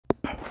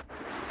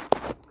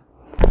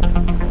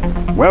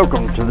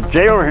Welcome to the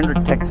J.R.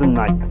 Hendrick Texan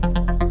Night,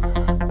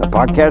 the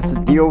podcast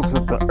that deals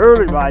with the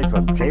early life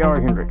of J.R.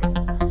 Hendrick.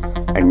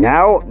 And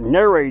now,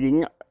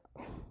 narrating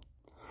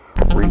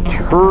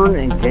Return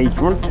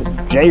Engagement,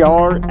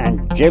 J.R.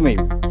 and Jimmy.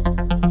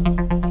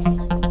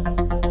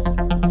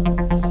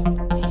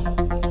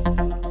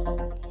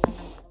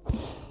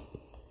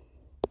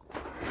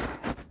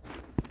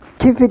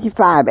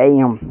 "2:55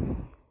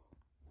 a.m.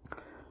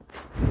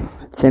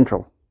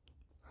 Central.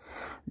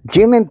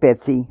 Jim and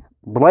Betsy,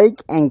 Blake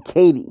and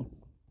Katie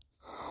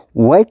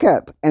wake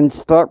up and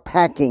start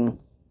packing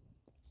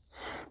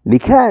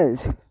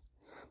because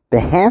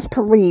they have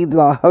to leave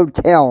the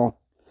hotel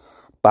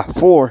by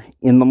 4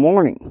 in the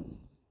morning.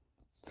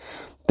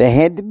 They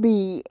had to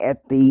be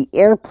at the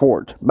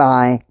airport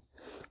by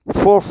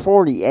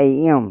 4:40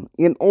 a.m.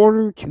 in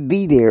order to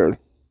be there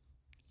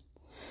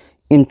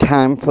in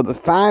time for the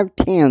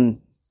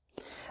 5:10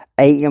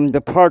 a.m.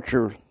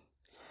 departure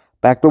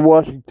back to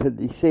Washington,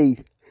 D.C.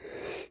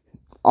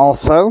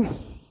 Also,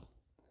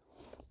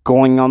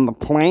 going on the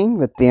plane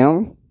with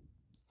them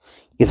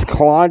is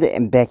Claude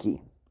and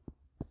Becky.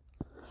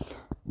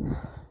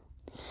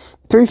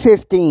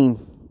 3:15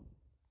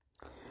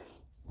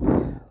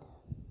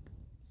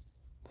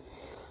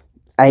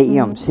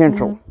 a.m.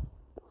 Central.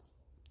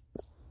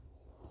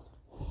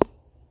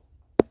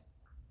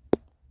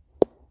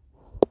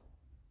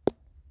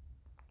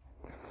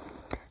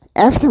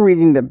 After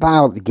reading the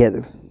Bible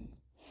together,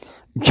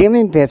 Jim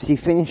and Betsy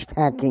finished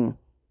packing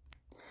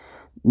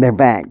their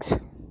bags.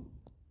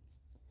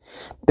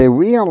 They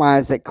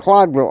realize that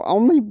Claude will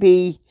only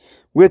be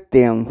with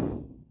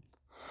them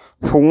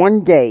for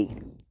one day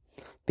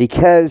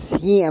because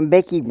he and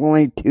Becky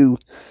wanted to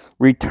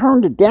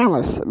return to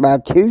Dallas by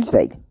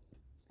Tuesday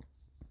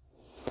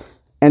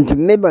and to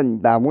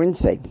Midland by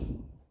Wednesday.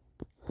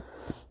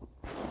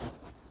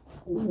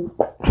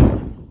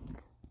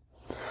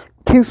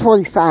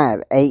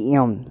 2:45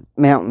 a.m.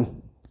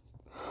 Mountain.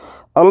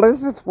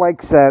 Elizabeth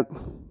wakes up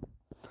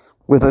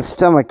with a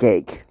stomach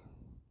ache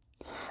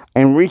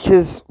and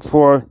reaches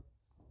for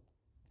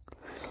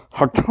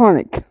her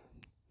tonic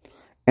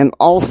and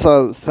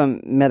also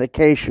some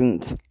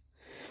medications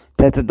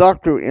that the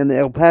doctor in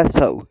El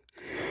Paso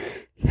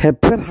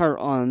had put her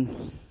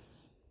on.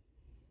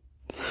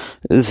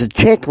 There's a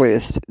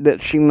checklist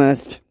that she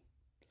must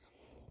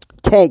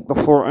take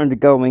before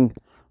undergoing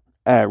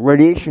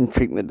radiation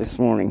treatment this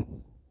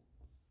morning.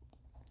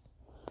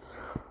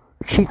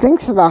 She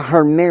thinks about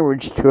her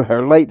marriage to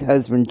her late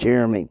husband,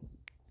 Jeremy.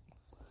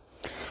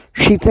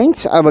 She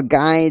thinks of a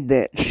guy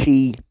that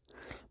she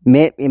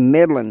met in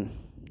Midland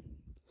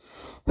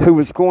who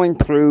was going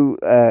through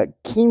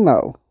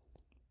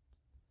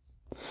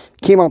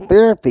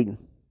chemotherapy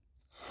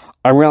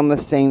around the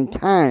same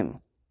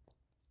time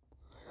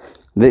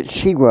that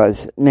she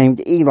was,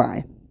 named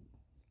Eli.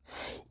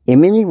 In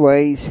many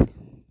ways,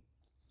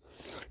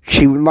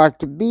 she would like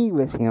to be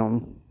with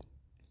him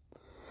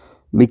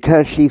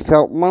because she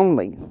felt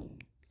lonely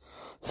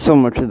so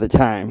much of the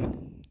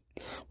time,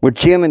 with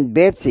Jim and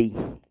Betsy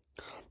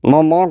no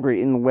longer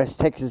in the West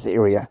Texas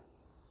area.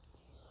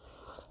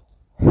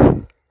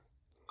 4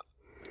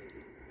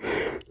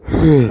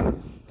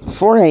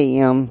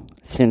 a.m.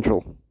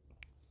 Central.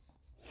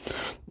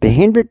 The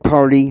Hendrick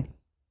party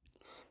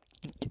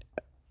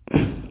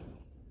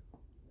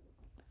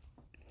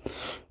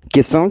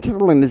gets onto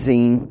the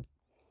limousine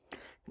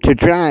to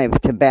drive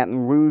to Baton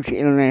Rouge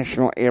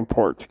International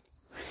Airport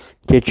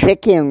to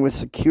check in with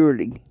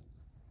security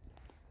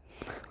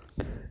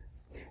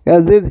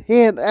and then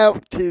head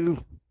out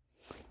to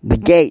the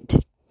gate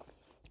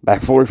by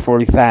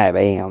 4:45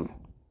 a.m.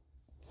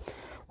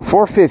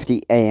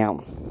 4:50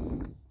 a.m.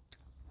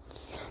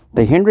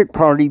 The Hendrick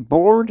party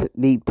board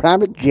the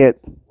private jet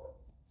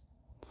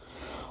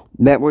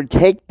that would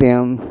take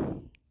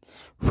them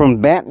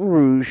from Baton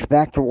Rouge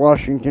back to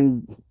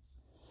Washington,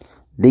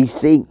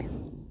 D.C.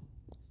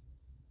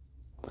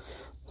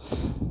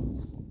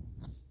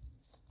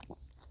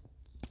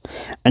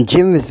 And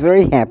Jim is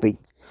very happy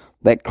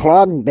that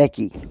Claude and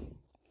Becky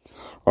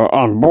are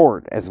on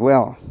board as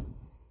well.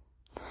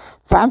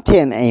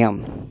 5:10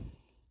 a.m.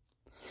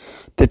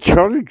 The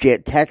charter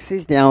jet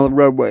taxis down the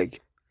roadway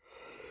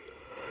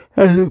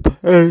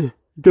and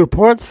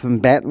departs from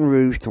Baton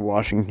Rouge to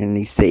Washington,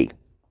 D.C.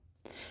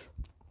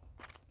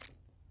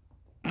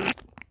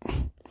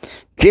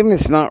 Jim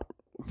is not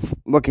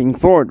looking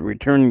forward to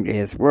returning to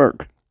his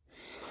work,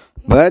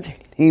 but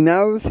he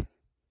knows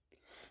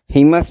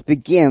he must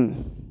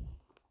begin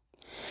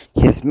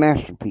his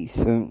masterpiece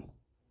soon.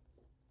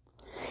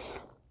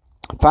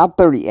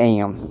 5:30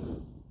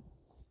 a.m.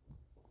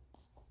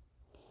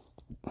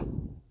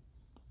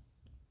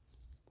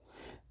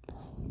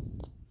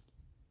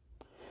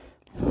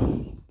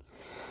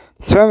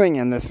 Swimming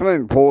in the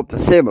swimming pool at the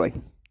Sibley,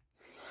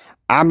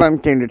 I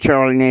bumped into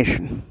Charlie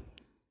Nation.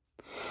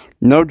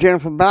 "No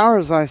Jennifer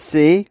Bowers, I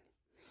see,"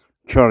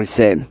 Charlie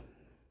said.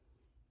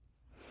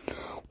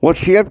 "What's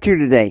she up to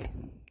today?"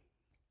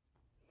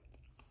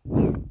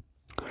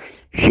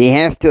 "She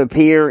has to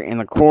appear in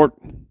a court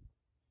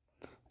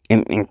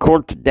in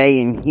court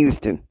today in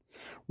Houston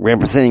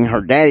representing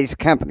her daddy's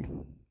company.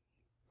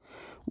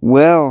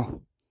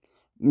 Well,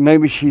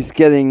 maybe she's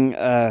getting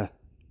her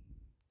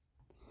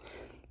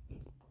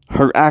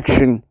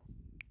action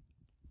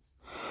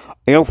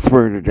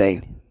elsewhere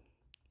today.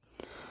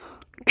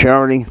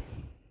 Charlie,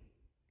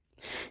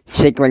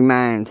 sickly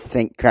minds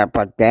think crap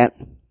like that.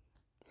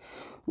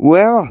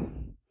 Well,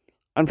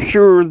 I'm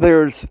sure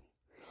there's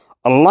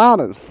a lot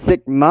of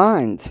sick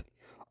minds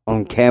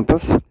on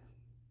campus.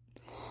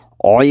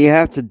 All you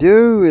have to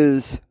do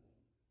is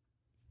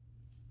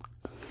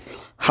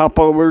hop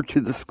over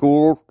to the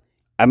School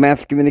of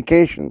Mass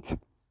Communications.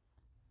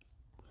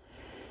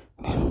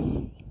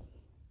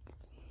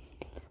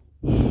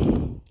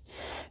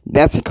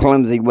 That's a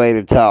clumsy way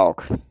to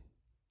talk,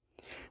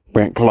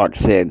 Brent Clark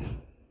said.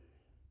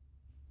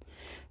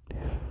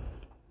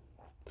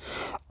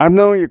 I've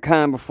known your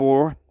kind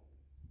before.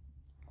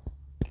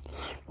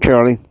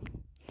 Charlie,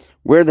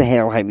 where the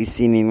hell have you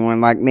seen anyone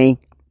like me?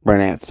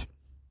 Brent asked.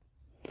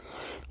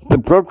 The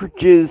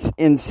brokerages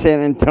in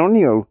San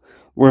Antonio,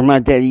 where my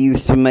daddy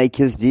used to make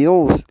his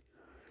deals,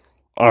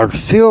 are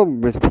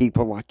filled with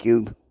people like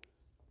you.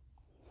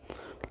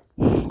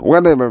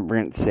 Whatever,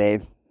 Brent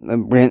said.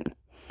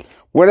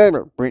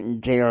 Whatever, Brent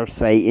and JR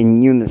say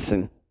in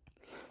unison,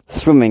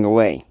 swimming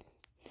away.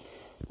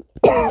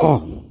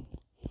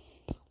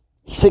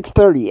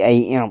 6:30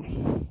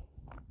 a.m.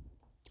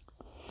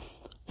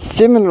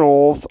 Cinnamon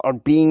rolls are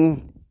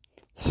being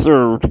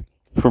served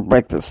for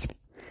breakfast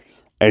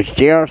as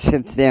JR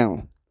sits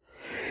down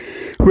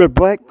with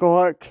Black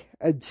Clark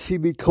and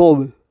CB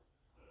Coleman.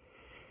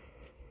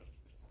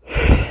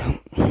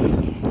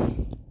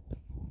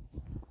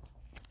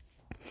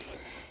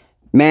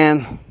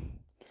 Man,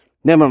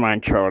 never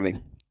mind,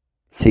 Charlie,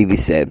 CB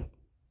said.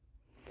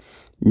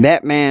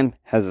 That man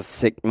has a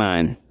sick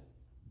mind.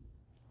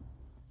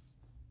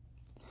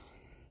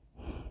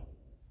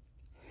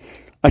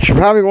 I should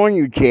probably warn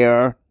you,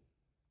 JR.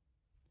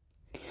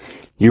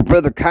 Your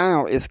brother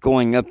Kyle is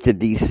going up to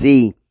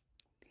D.C.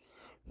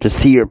 to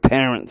see your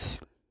parents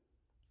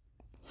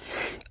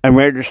and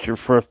register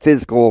for a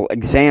physical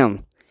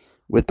exam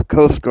with the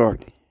Coast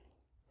Guard.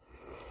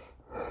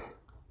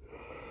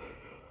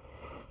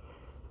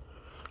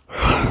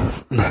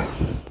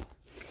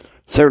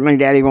 Certainly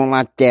Daddy won't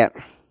like that,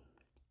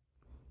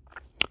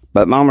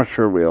 but Mama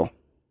sure will.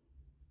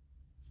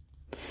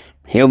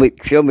 She'll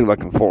be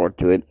looking forward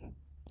to it,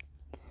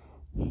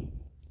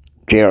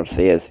 JR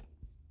says.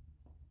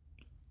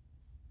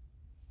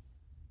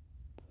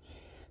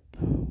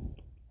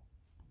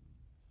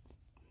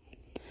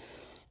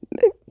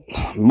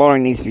 Boy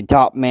needs to be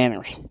taught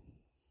manners.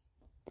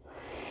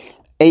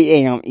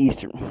 8 a.m.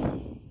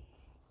 Eastern.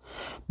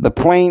 The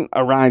plane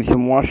arrives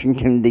in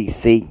Washington,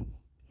 D.C.,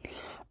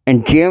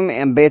 and Jim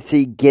and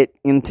Betsy get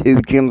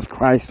into Jim's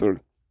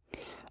Chrysler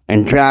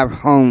and drive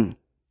home.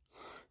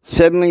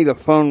 Suddenly the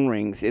phone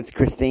rings. It's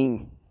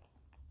Christine.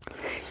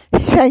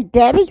 Say,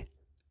 Daddy?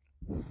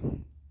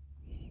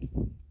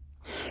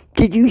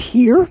 Did you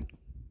hear?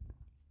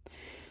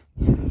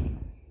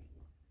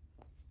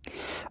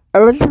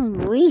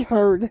 We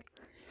heard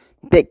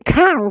that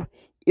Kyle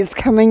is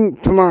coming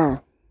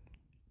tomorrow.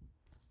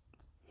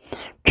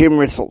 Jim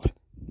bristled.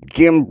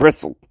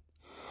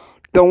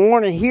 Don't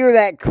want to hear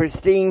that,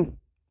 Christine.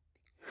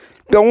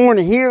 Don't want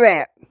to hear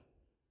that.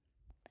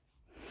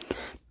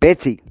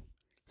 Betsy,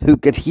 who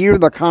could hear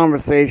the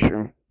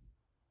conversation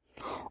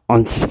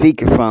on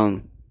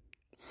speakerphone,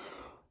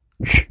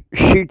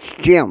 shoots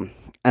Jim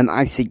an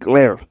icy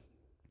glare.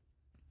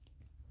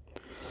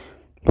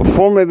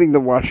 Before moving to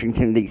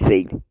Washington,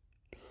 D.C.,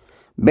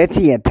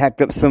 Betsy had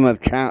packed up some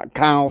of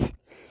Kyle's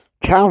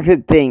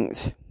childhood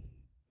things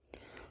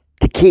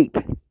to keep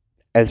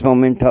as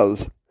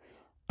mementos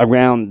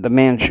around the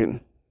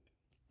mansion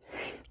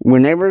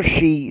whenever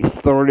she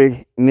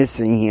started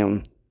missing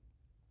him,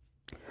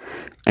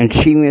 and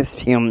she missed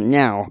him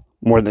now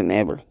more than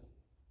ever.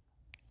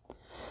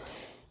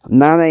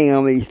 9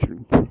 a.m.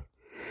 Eastern.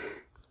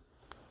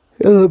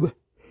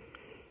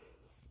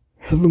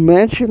 In the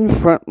mansion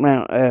front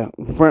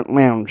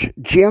lounge,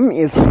 Jim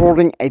is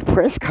holding a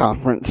press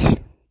conference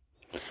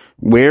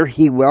where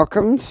he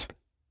welcomes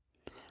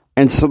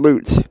and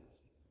salutes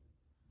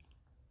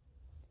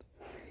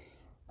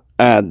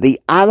the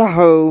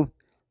Idaho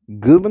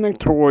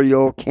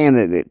gubernatorial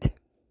candidate,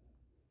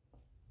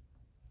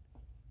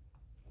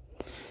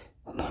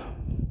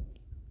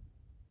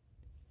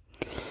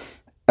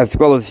 as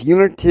well as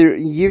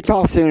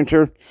Utah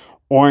Senator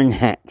Orrin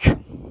Hatch.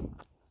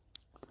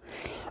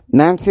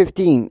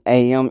 9:15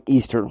 a.m.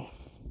 Eastern.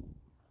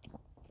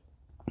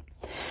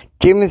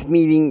 Jim is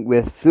meeting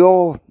with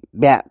Phil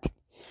Batt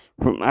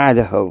from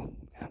Idaho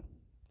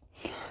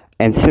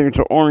and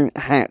Senator Orrin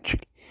Hatch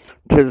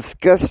to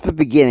discuss the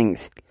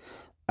beginnings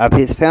of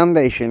his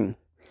foundation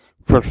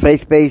for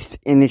faith-based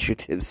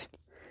initiatives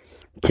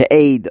to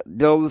aid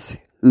those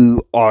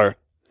who are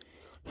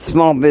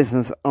small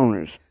business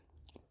owners.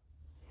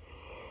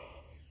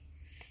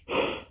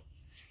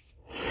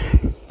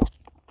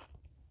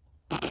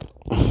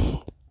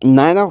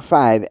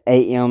 9:05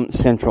 a.m.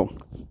 Central.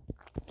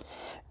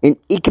 In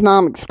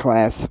economics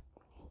class,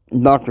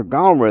 Dr.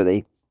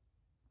 Galworthy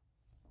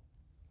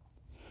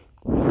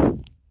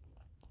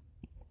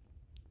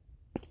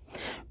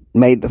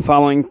made the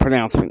following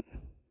pronouncement.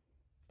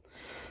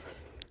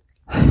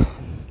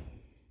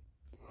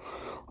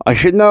 I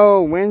should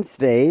know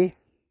Wednesday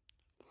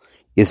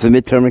is the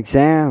midterm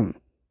exam.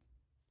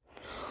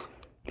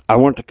 I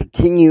want to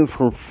continue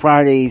from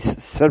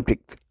Friday's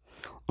subject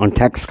on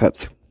tax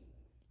cuts.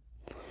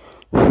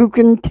 Who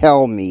can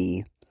tell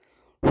me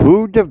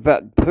who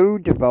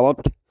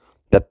developed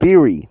the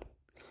theory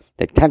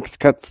that tax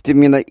cuts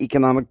stimulate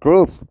economic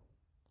growth?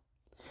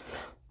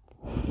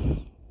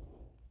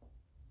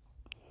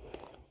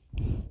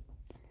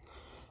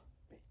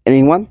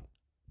 Anyone?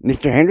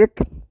 Mr. Hendrick?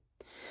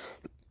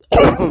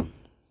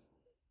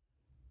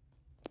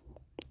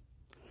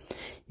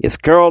 It's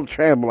Carol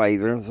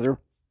Trailblazer,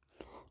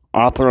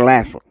 author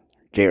Lasher,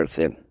 Jared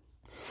said.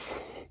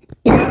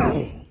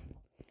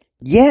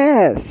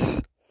 Yes,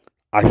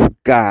 I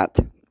forgot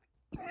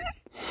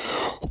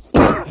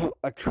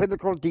a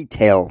critical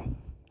detail,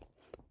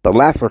 the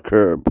Laffer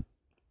curve.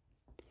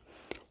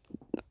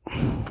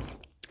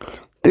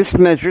 This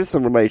measures the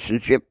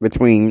relationship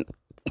between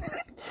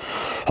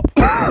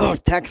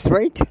tax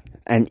rate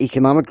and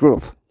economic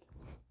growth.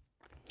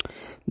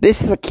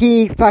 This is a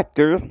key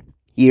factor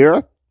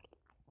here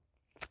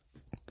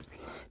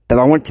that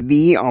I want to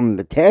be on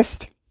the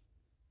test.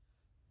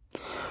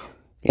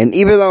 And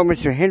even though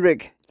Mr.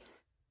 Hendrick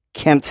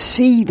can't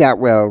see that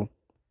well,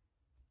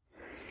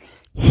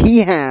 he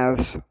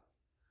has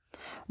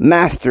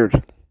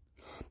mastered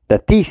the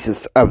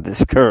thesis of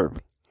this curve,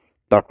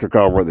 Dr.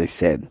 Galworthy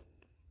said.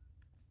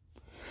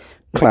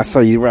 Class,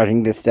 are you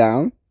writing this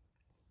down?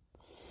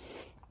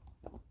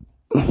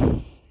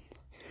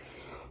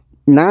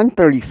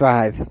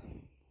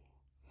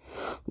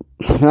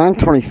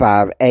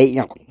 9:25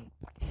 a.m.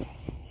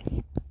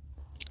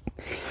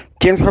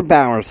 Jennifer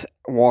Bowers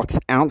walks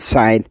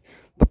outside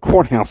the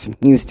courthouse in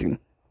Houston,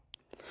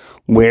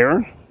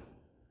 where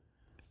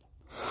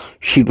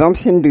she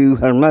bumps into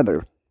her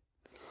mother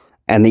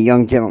and the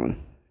young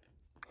gentleman.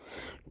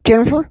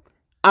 Jennifer,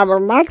 I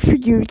would like for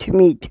you to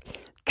meet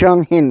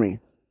John Henry.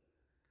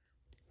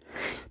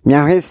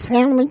 Now, his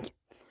family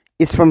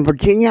is from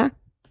Virginia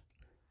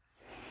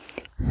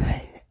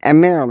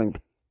and Maryland,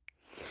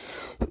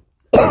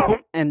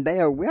 and they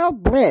are well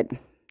bred,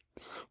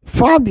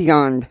 far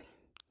beyond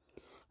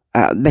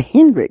the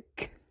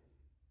Hendrick.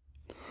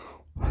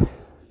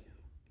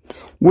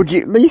 Would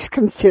you at least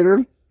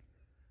consider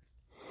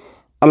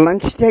a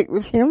lunch date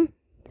with him?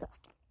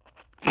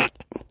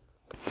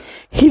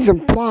 He's a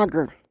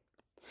blogger.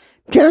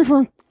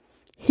 Jennifer,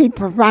 he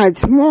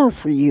provides more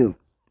for you.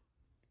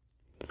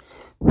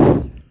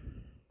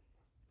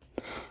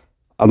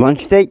 A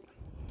lunch date?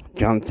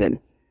 John said.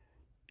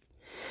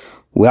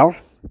 Well,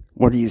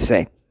 what do you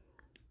say?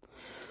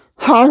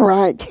 All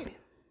right.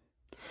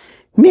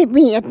 Meet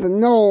me at the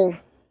Knoll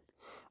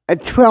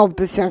at 12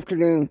 this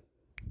afternoon,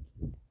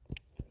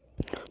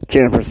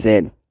 Jennifer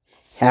said,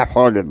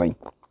 half-heartedly.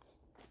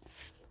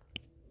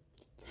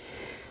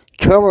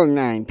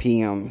 12:09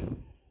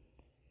 p.m.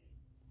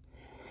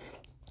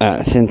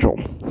 Central.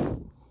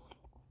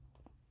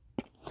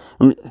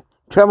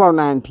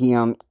 12:09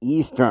 p.m.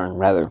 Eastern,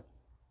 rather.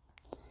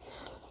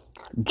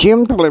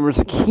 Jim delivers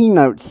a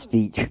keynote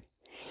speech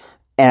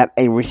at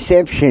a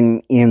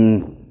reception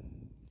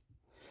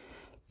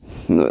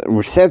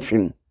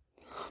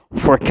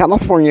for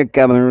California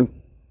Governor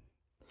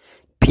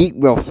Pete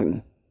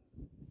Wilson,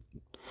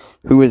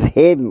 who is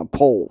ahead in the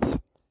polls.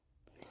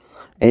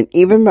 And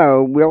even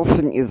though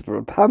Wilson is a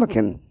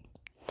Republican,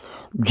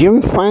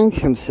 Jim finds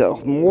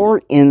himself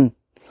more in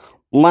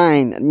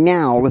line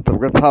now with the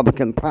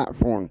Republican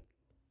platform.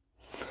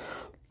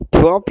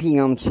 12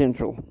 p.m.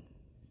 Central.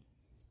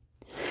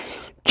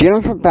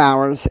 Jennifer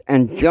Bowers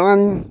and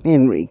John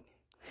Henry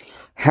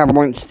have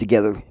lunch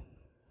together.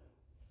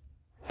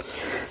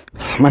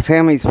 My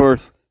family's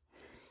worth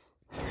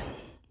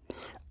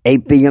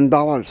 $8 billion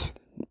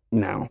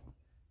now.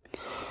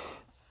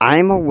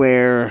 I'm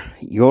aware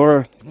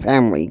your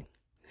family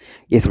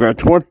is worth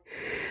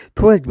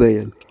 $20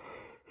 billion.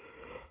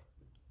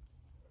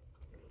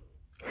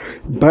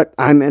 But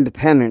I'm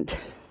independent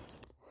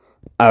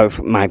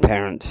of my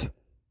parents.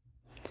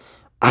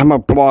 I'm a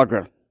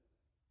blogger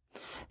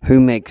who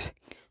makes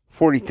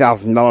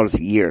 $40,000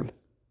 a year.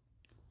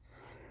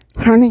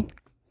 Honey,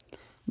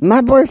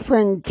 my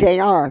boyfriend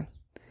JR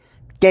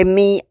gave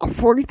me a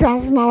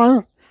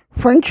 $40,000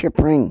 friendship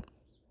ring.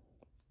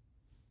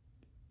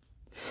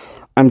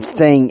 I'm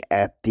staying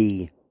at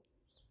the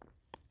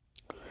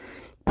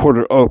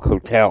Porter Oak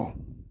Hotel.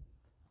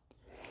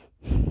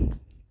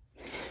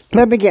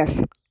 Let me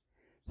guess.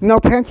 No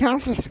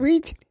penthouse or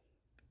suite?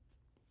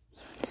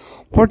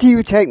 What do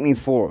you take me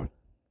for?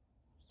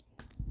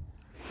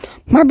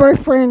 My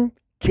boyfriend,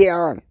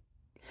 JR,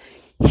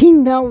 he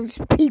knows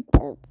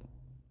people.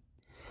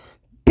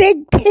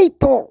 Big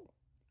people.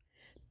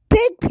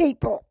 Big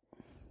people.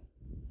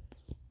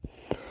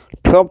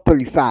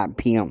 12:35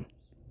 p.m.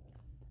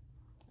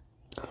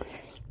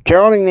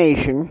 Charlie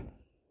Nation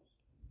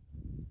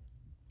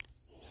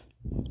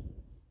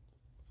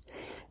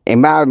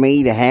invited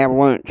me to have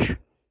lunch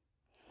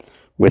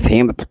with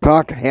him at the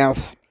Crockett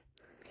House.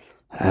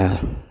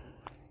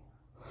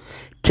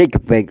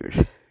 Chicken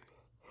fingers.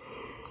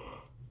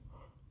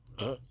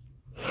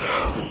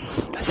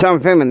 Some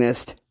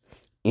feminist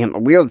in a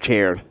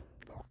wheelchair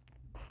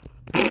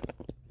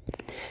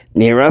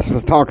near us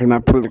was talking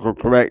about political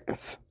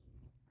correctness.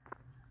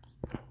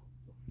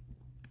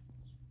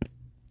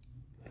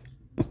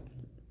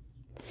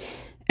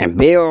 And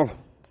Bill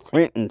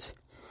Clinton's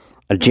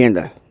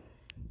agenda.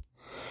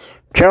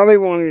 Charlie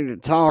wanted to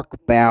talk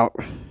about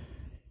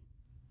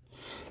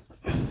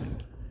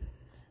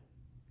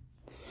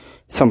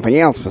something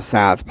else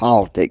besides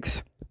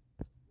politics.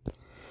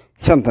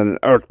 Something that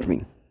irked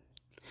me.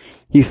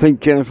 You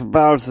think Jennifer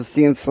Bowers is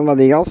seeing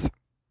somebody else?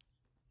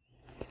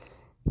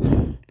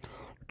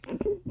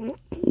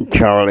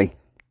 Charlie,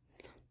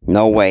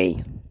 no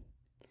way.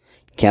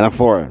 Can't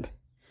afford it.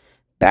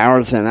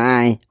 Bowers and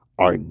I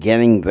are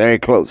getting very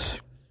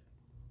close.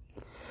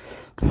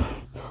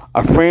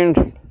 A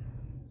friend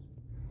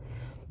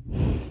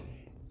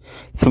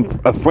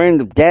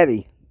of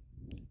Daddy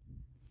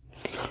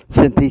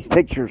sent these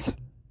pictures.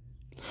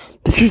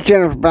 This is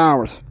Jennifer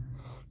Bowers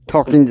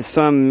talking to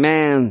some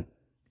man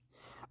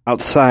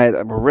outside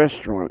of a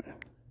restaurant.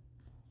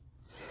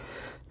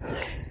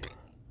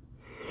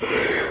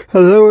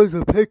 And there was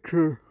a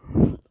picture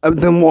of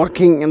them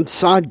walking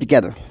inside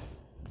together.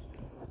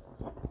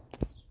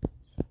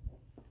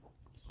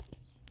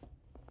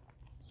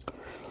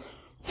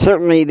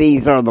 Certainly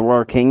these are the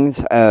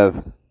workings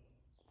of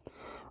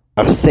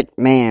a sick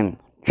man,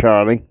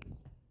 Charlie.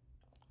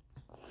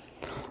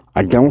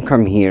 I don't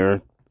come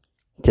here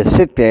to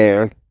sit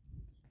there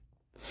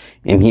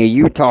and hear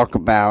you talk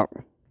about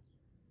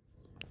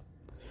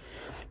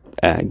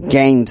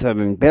games of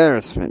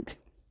embarrassment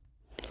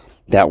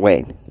that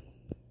way.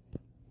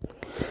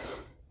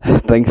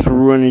 Thanks for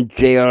ruining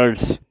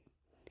JR's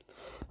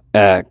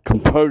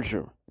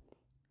composure,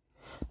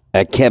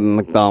 Kevin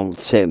McDonald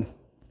said.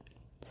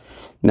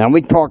 Now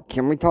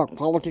can we talk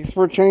politics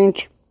for a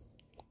change?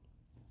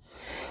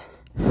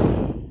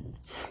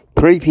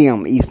 3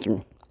 p.m.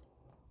 Eastern.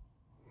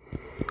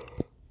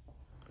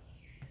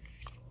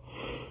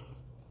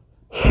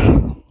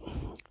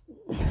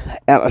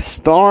 At a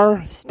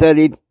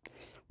star-studded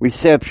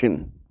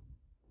reception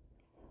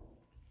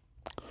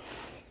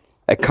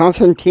at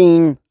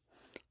Constantine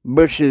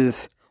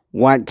Bush's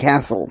White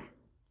Castle,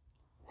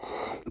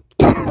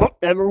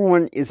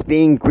 everyone is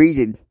being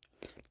greeted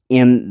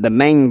in the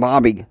main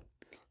lobby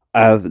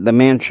of the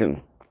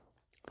mansion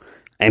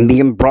and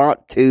being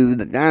brought to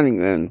the dining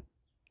room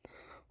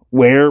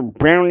where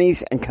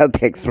brownies and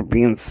cupcakes are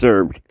being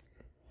served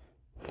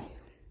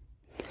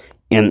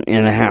in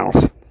a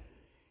house.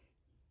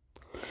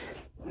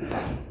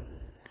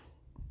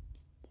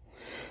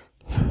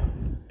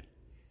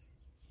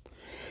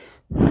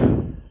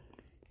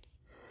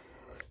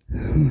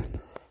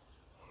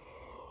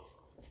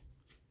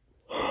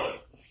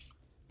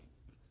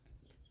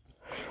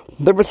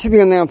 There was the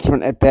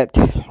announcement at that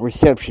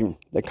reception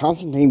that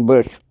Constantine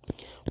Bush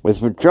was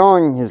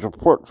withdrawing his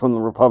support from the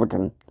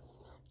Republican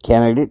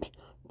candidate,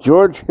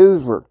 George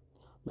Hoover,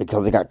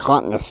 because he got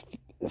caught in a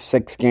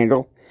sex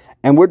scandal,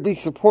 and would be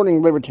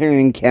supporting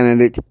Libertarian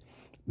candidate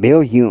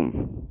Bill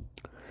Hume.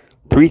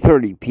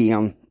 3:30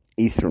 p.m.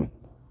 Eastern.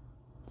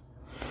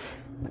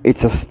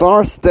 It's a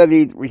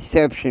star-studded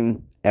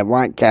reception at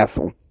White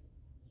Castle.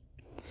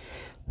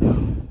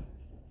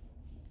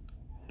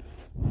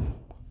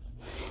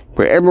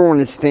 Where everyone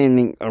is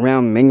standing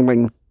around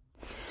mingling,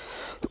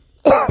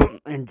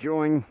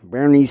 enjoying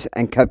brownies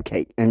and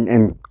cupcakes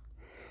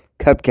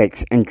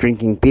and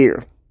drinking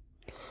beer.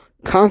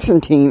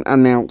 Constantine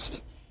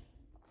announced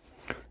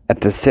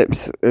at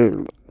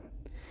the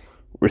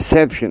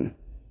reception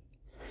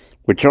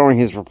withdrawing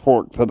his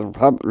support for the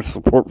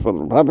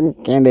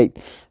Republican candidate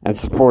and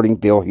supporting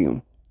Bill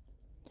Hume.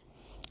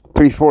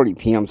 3:40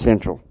 p.m.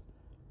 Central.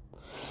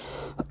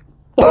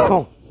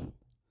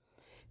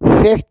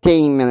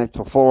 15 minutes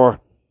before,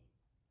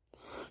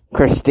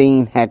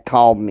 Christine had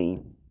called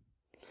me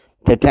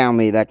to tell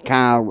me that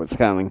Kyle was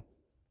coming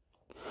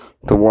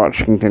to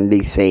Washington,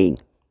 D.C.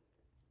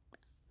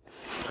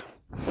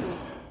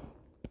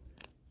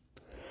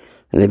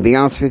 And to be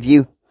honest with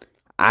you,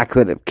 I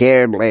could have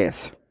cared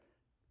less.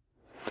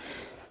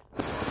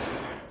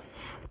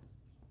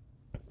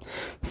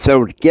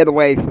 So to get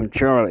away from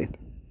Charlie,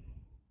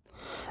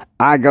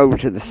 I go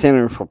to the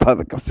Center for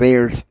Public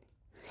Affairs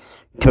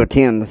to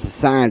attend the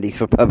Society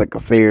for Public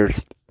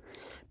Affairs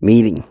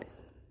meeting.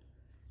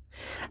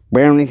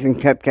 Brownies and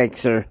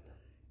cupcakes are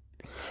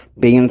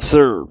being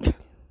served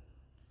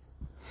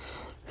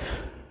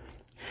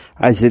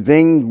as the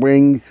thing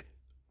brings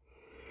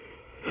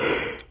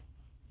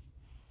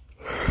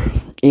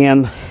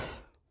in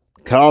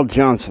Carl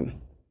Johnson,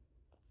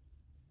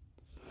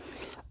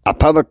 a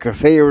public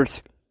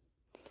affairs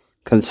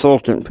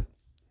consultant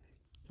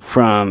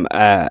from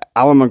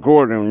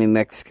Alamogordo, New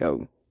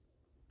Mexico.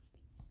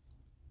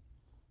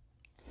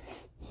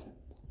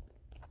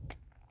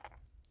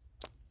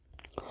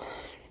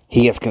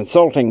 He is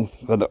consulting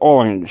for the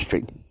oil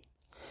industry.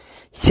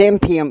 7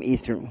 p.m.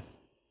 Eastern.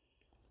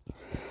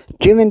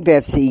 Jim and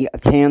Betsy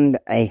attend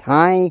a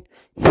high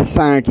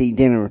society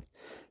dinner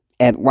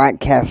at White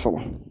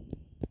Castle.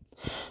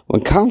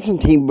 When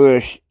Constantine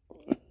Bush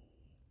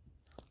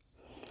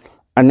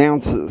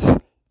announces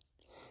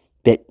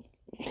that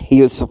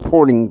he is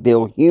supporting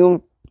Bill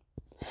Hume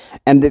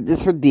and that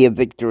this would be a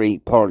victory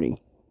party.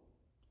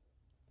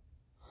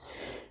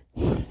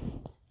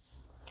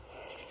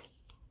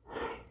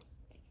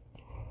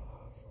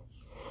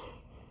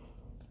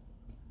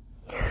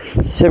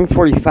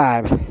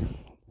 $7:45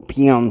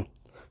 p.m.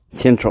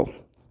 Central.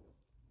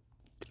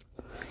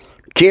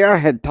 JR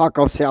had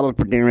taco salad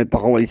for dinner at the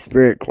Holy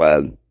Spirit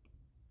Club,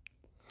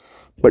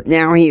 but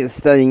now he is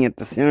studying at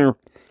the Center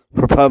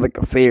for Public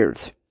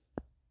Affairs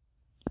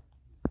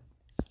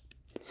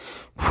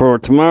for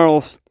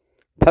tomorrow's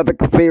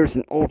Public Affairs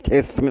and Old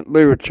Testament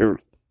Literature.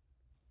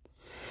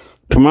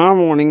 Tomorrow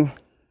morning,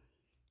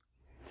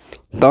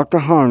 Dr.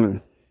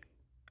 Harmon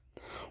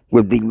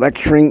will be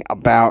lecturing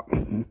about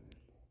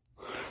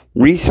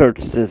research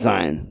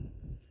design.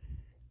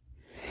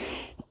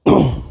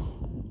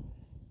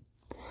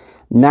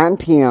 9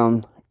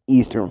 p.m.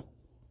 Eastern.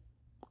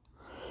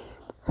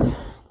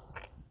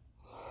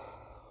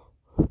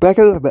 Back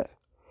a little bit.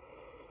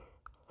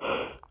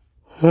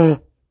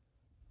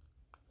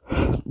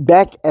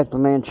 Back at the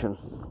mansion,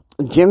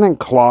 Jim and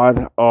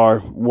Claude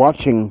are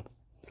watching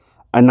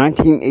a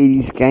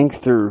 1980s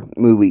gangster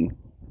movie.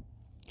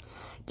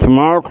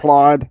 Tomorrow,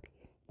 Claude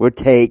will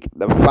take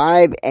the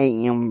 5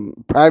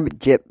 a.m. private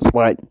jet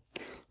flight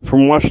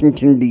from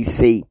Washington,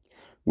 D.C.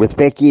 with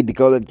Becky to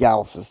go to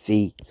Dallas to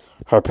see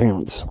her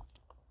parents.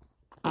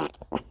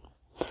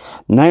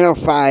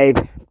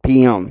 9:05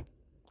 p.m.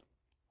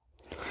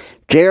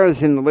 JR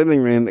is in the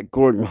living room at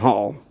Gordon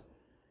Hall.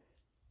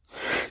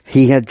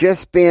 He had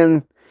just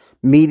been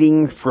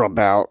meeting for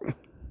about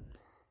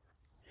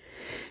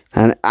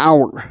an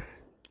hour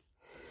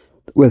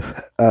with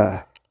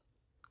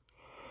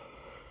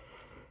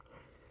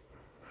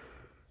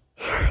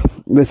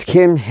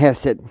Kim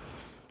Hesed,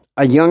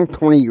 a young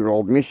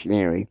 20-year-old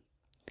missionary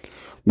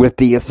with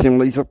the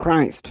Assemblies of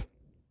Christ.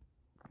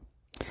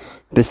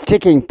 The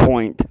sticking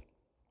point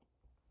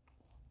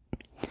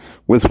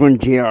was when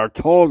JR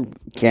told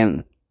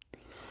Kim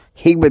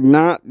he would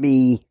not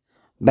be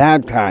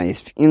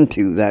baptized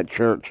into that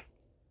church.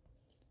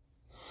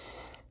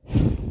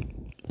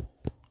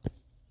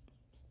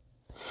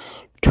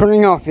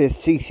 Turning off his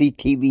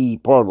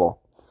CCTV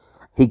portable,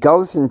 he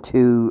goes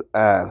into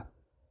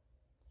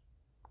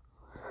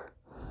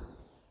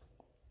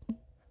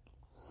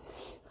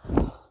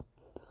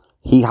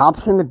he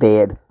hops into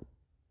bed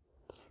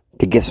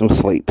to get some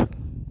sleep.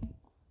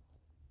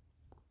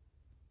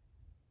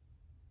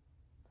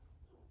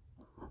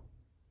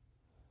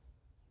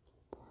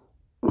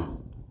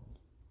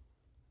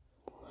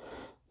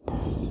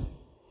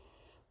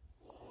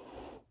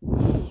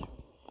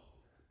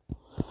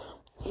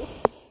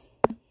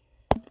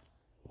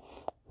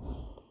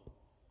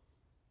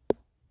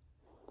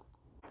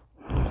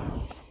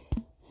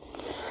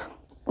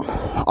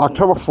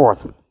 October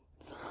 4th,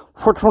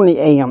 4:20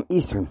 a.m.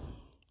 Eastern.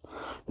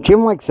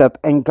 Jim wakes up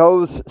and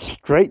goes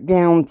straight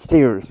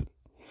downstairs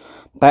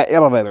by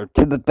elevator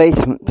to the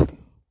basement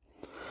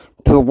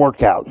to the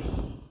workout.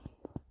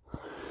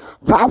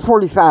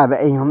 5:45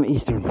 a.m.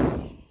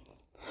 Eastern.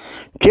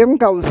 Jim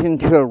goes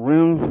into a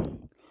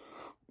room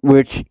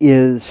which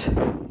is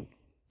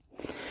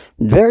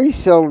very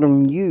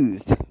seldom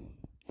used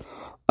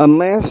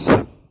unless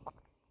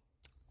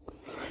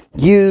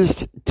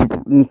used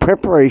in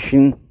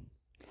preparation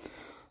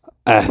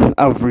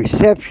of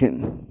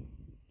reception.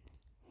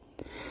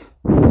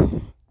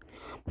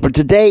 But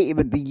today it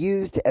would be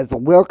used as a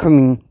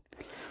welcoming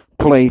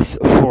place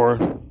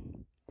for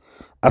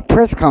a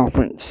press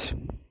conference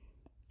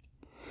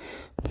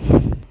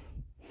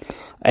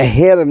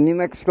ahead of New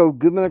Mexico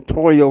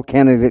gubernatorial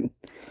candidate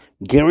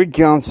Gary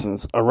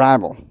Johnson's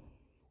arrival.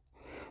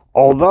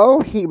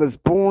 Although he was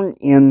born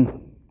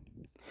in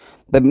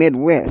the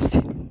Midwest,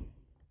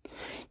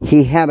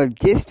 he had a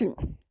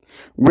distant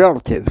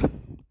relative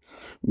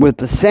with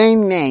the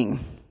same name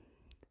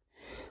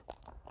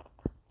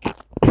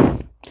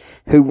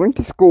who went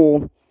to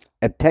school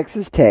at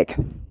Texas Tech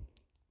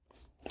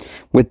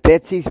with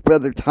Betsy's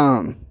brother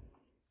Tom,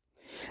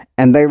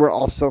 and they were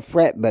also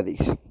frat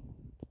buddies.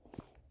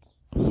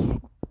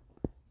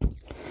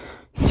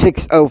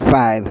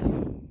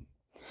 6:05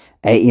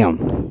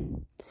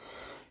 a.m.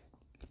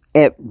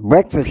 At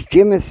breakfast,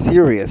 Jim is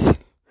furious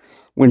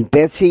when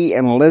Betsy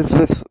and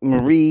Elizabeth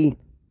Marie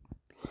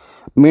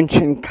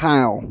mention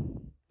Kyle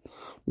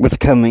was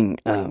coming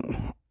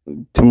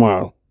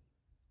tomorrow.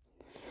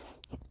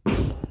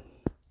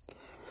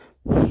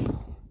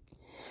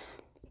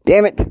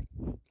 Damn it!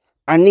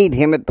 I need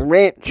him at the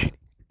ranch.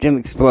 Jim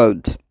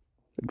exploded.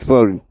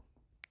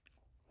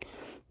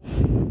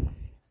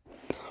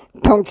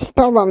 Don't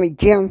stall on me,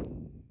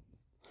 Jim.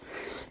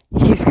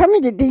 He's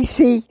coming to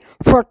D.C.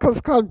 for a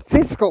cause called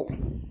Fiscal.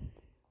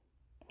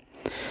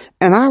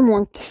 And I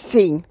want to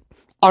see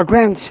our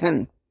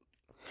grandson.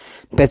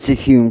 Betsy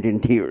fumed in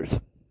tears.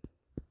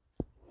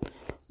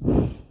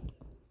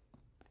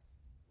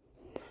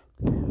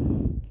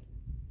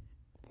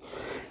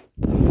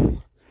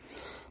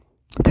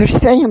 They're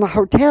staying in the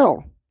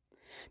hotel.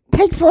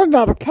 Paid for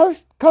by the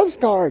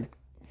Coast Guard,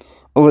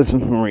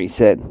 Elizabeth Marie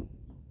said.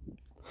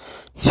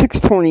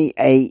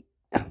 6:28.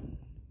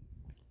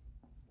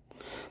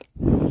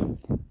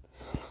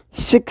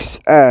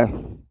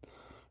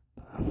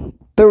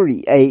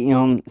 6:30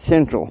 a.m.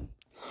 Central.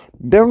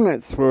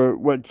 Donuts were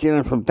what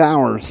Jennifer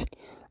Bowers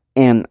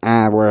and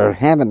I were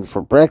having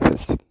for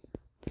breakfast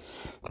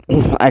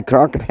at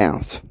Crockett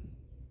House,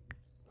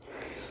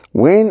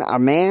 when a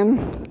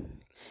man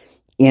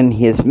in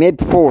his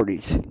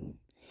mid-40s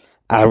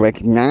I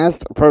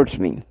recognized approached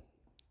me.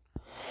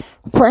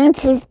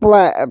 Francis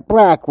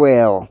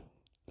Blackwell,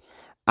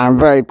 I'm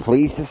very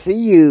pleased to see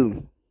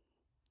you.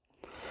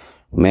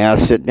 May I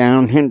sit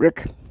down,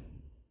 Hendrick?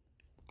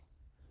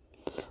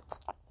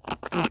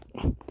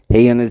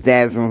 He and his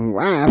dad's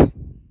wife,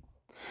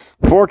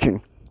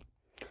 Fortune,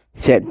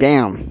 sat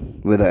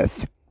down with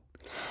us.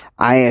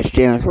 I asked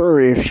Jennifer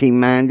if she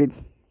minded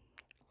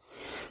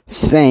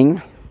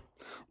staying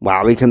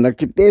while we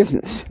conducted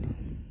business.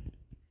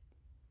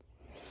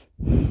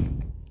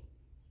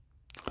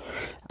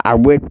 I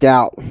whipped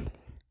out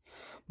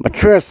my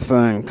trust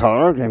fund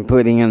card and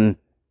put in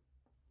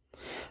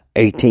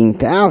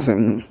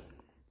 $18,000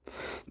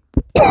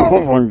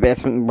 for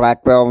investment in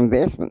Blackwell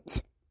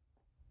Investments.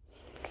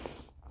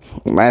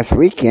 Last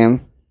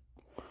weekend,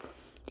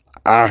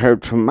 I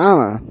heard from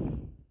Mama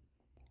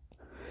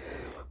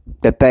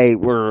that they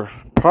were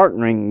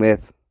partnering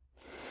with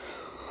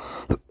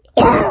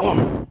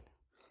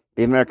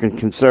the American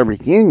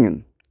Conservative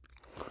Union,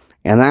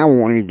 and I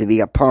wanted to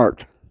be a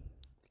part,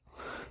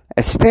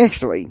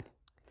 especially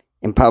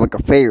in public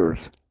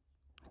affairs,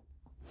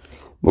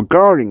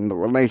 regarding the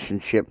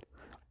relationship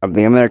of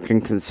the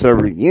American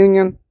Conservative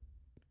Union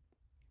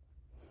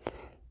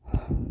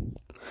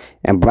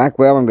and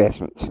Blackwell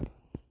Investments.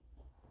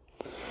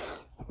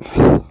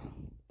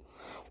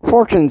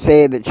 Fortune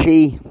said that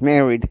she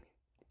married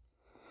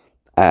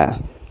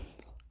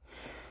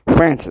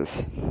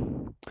Francis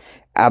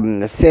out of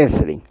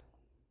necessity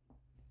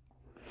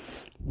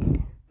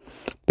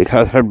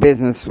because her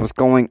business was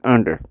going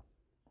under,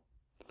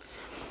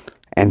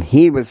 and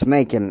he was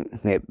making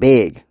it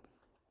big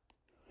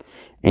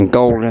in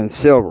gold and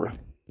silver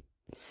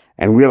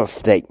and real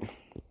estate.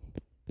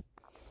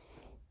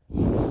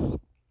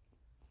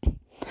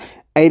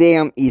 8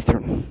 a.m.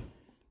 Eastern.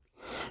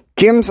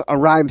 Jim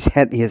arrives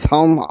at his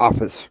home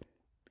office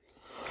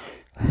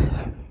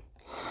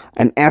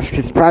and asks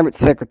his private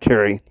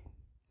secretary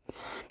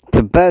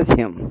to buzz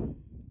him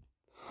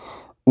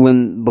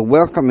when the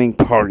welcoming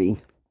party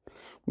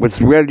was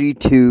ready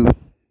to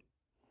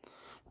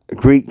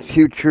greet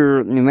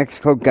future New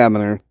Mexico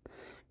Governor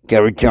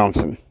Gary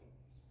Johnson.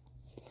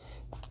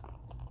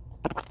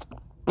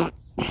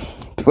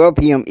 12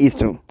 p.m.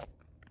 Eastern.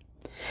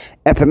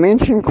 At the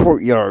mansion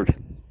courtyard,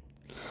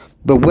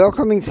 the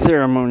welcoming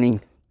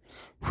ceremony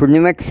for New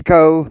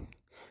Mexico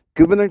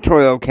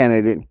gubernatorial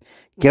candidate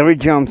Gary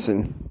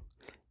Johnson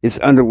is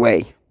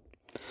underway.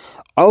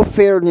 "O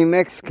Fair New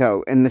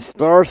Mexico" and the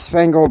Star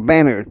Spangled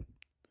Banner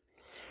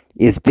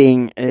was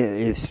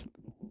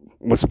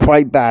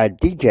played by a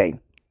DJ.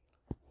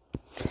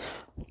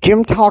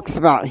 Jim talks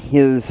about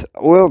his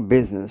oil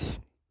business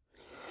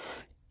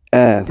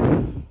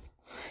in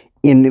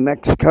New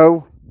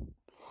Mexico,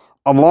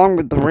 along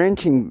with the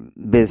ranching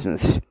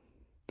business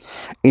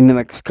in New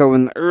Mexico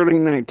in the early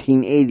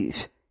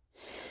 1980s.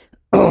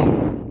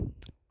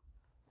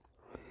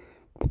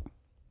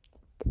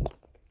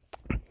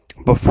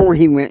 Before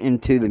he went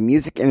into the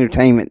music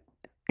entertainment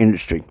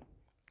industry.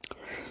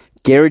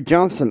 Gary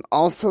Johnson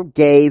also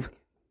gave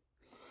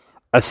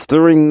a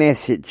stirring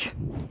message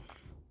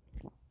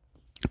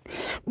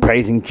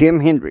praising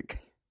Jim Hendrick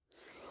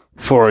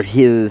for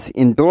his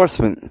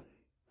endorsement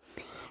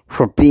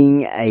for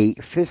being a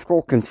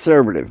fiscal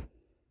conservative,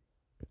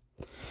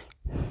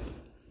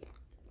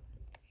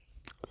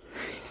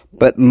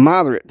 but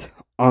moderate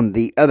on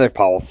the other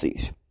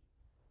policies.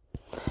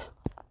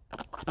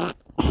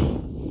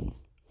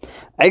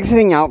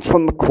 Exiting out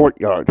from the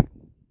courtyard,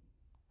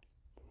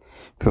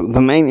 from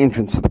the main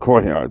entrance of the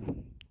courtyard,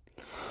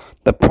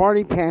 the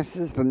party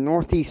passes the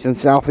northeast and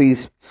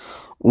southeast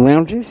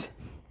lounges,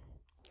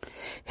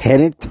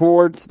 headed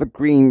towards the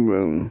green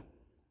room.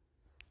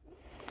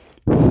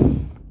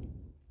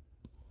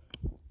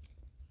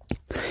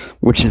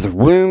 Which is a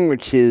room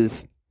which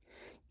is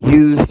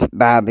used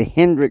by the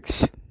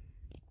Hendricks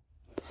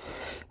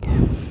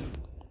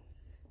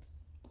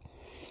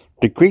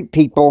to greet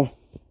people,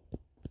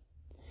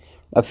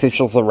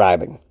 officials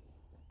arriving.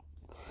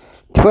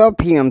 12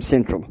 p.m.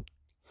 Central.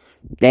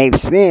 Dave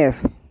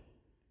Smith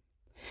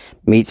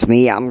meets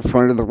me out in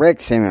front of the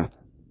rec center.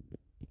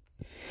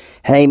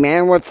 "Hey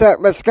man, what's up?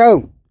 Let's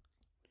go,"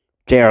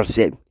 JR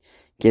said,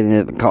 getting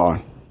into the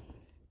car.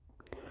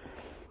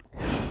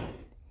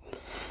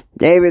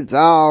 "Dave, it's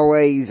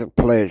always a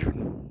pleasure."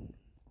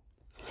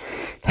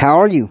 "How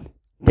are you?"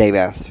 Dave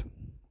asked.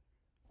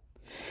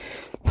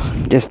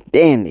 "Just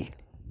dandy."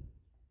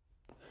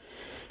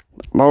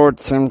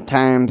 Lord,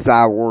 sometimes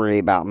I worry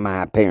about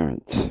my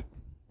parents.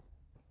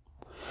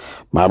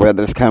 My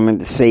brother's coming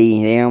to see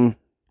him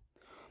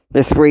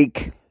this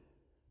week,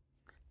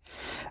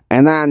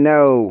 and I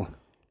know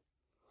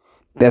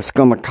that's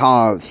going to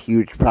cause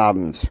huge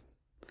problems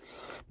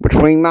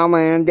between Mama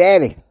and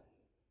Daddy.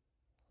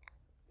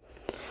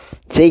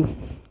 See,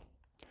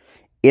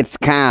 it's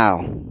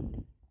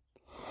Kyle,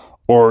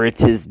 or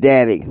it's his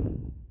daddy,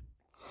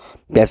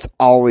 that's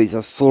always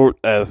a sore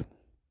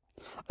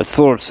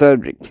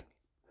subject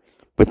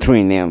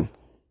between them.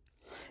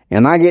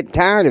 And I get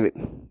tired of it.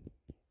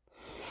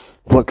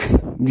 Look,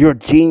 you're a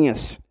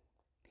genius.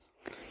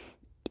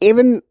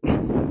 Even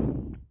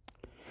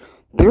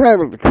they're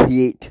able to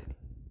create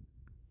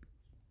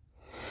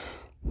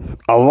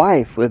a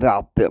life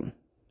without them.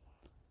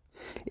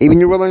 Even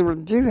you're willing to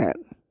do that.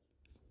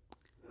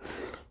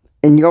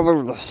 And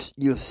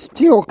you'll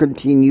still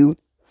continue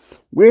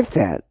with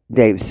that,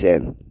 Dave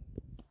said.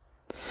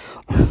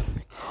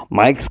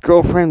 My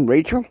ex-girlfriend,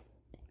 Rachel,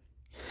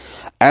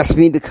 asked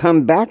me to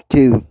come back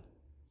to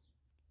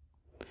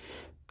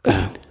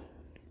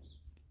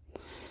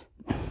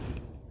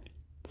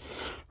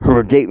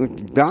her date with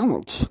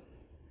McDonald's.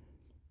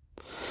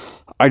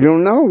 I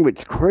don't know,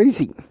 it's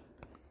crazy.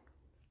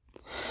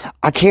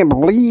 I can't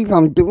believe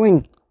I'm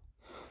doing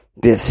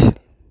this.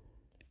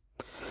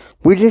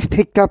 We just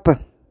picked up a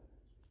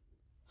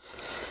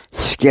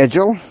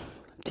schedule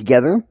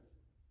together.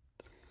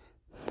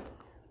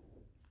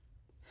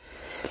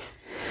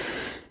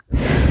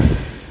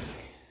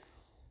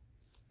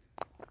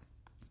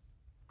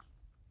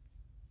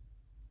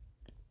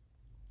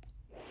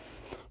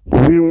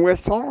 We in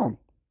West Hall.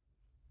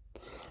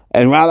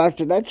 And right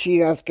after that,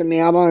 she asked me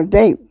out on a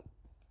date.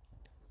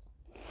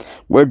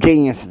 We're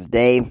geniuses,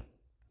 Dave.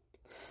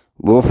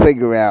 We'll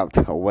figure out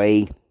a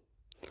way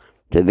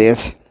to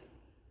this.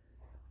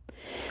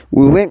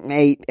 We went and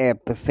ate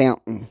at the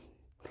fountain.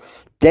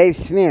 Dave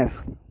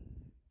Smith,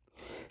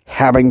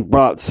 having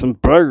brought some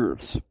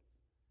burgers.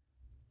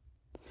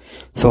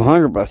 So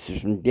Hunger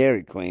Busters from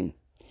Dairy Queen.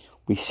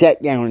 We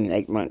sat down and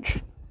ate lunch.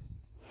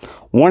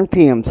 1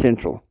 p.m.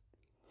 Central.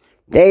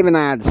 Dave and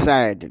I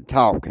decided to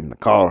talk in the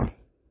car.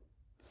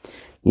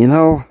 You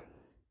know,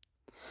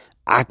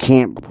 I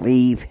can't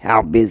believe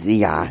how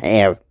busy I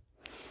have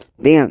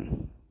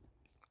been.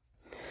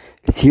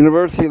 It's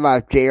University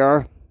Life,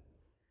 JR.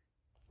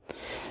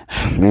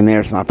 And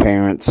there's my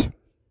parents.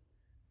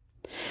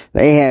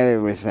 They have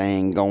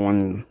everything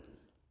going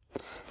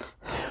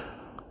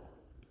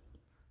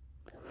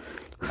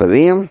for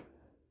them,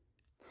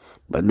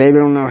 but they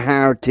don't know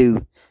how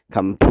to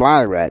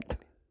comply right.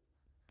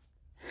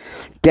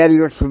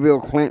 Daddy works for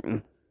Bill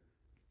Clinton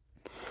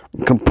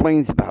and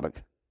complains about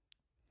it.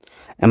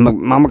 And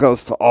Mama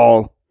goes to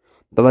all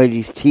the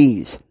ladies'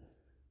 teas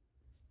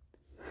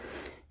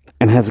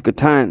and has a good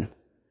time.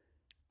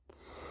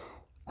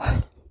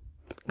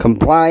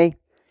 Comply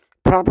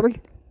properly?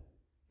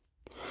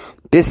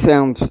 This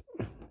sounds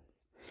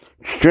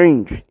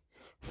strange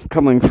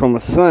coming from a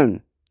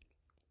son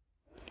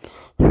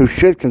who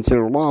should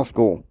consider law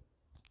school.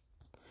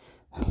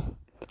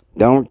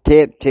 Don't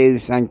tip too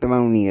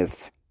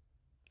sanctimonious.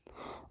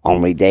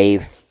 Only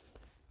Dave.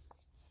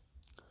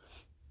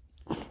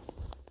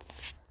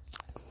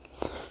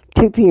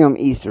 2 p.m.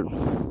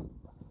 Eastern.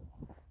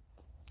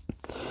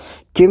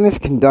 Jim is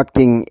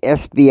conducting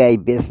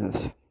SBA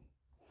business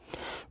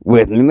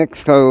with New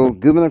Mexico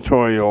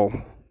gubernatorial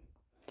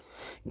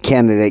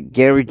candidate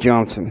Gary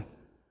Johnson.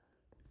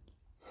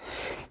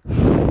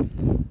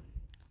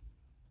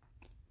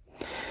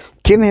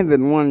 Jim had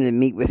been wanting to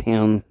meet with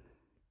him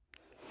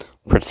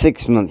for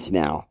 6 months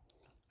now,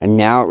 and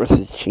now it was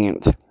his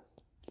chance.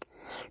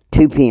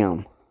 2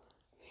 p.m.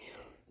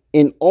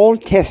 In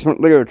Old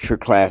Testament literature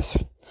class,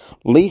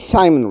 Lee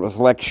Simon was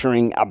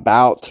lecturing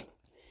about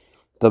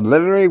the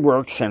literary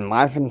works and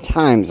life and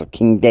times of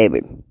King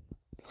David.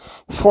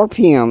 4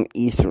 p.m.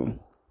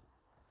 Eastern.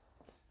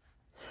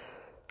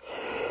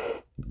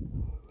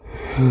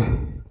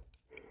 In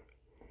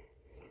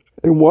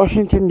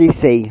Washington,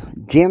 D.C.,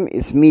 Jim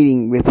is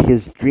meeting with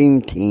his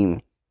dream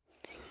team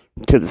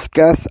to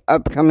discuss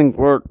upcoming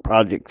work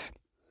projects,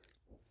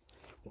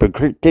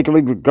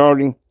 particularly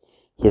regarding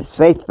his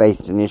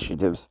faith-based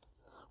initiatives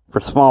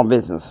for small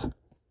business.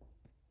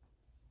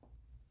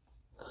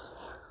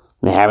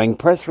 Now, having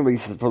press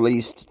releases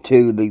released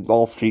to the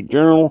Wall Street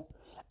Journal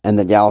and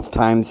the Dallas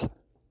Times.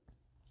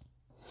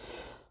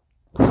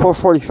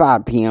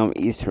 4:45 p.m.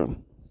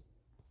 Eastern.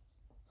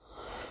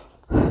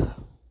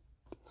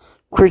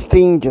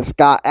 Christine just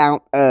got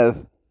out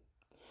of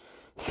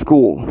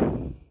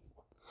school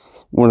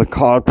when the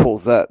car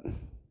pulls up.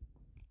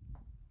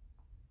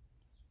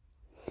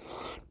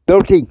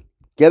 Doty,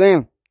 get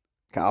in,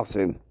 Kyle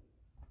said.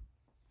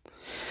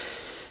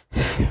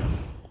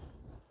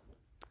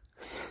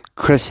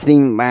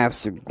 Christine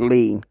laughs with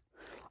glee,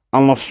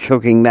 almost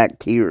choking back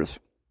tears.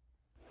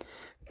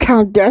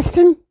 Kyle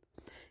Dustin,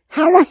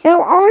 how the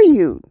hell are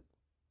you?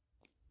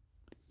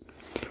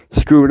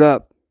 Screwed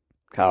up,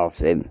 Kyle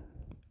said.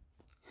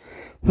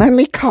 Let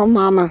me call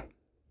Mama,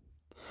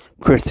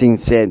 Christine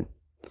said.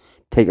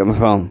 taking the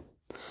phone.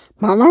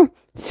 Mama,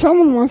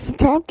 someone wants to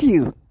talk to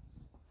you.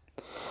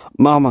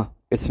 Mama,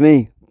 it's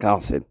me,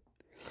 Kyle said.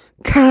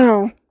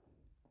 Kyle,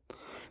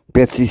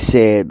 Betsy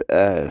said,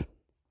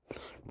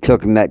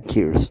 choking back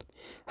tears.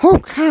 Oh,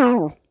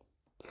 Kyle.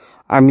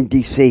 I'm in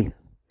D.C.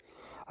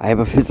 I have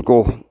a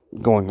physical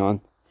going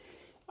on.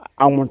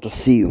 I want to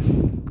see you.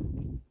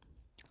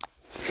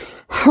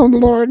 Oh,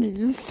 Lord, it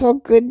is so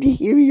good to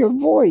hear your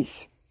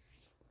voice.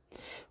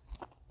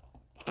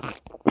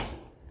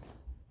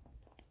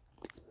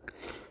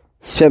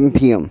 "7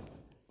 p.m.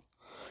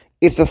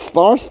 It's a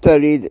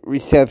star-studded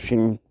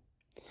reception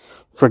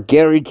for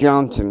Gary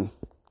Johnson,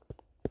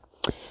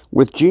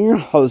 with junior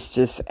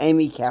hostess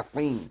Amy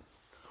Kathleen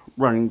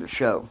running the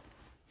show.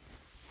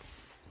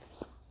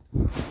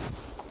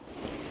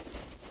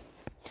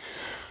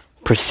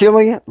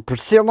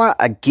 Priscilla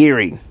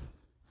Aguirre,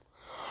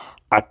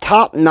 a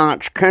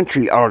top-notch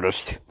country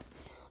artist,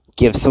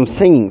 gives some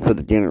singing for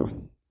the dinner.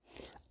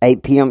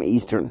 8 p.m.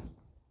 Eastern.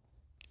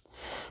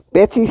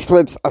 Betsy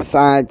slips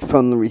aside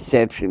from the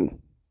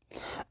reception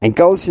and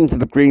goes into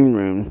the green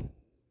room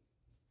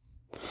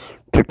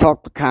to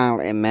talk to Kyle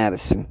and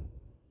Madison,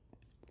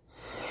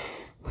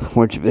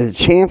 which is a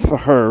chance for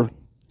her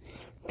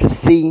to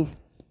see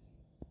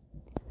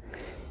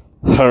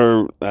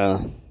her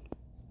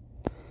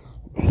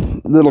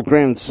little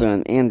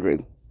grandson,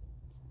 Hendrick.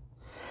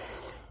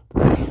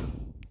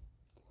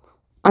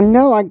 I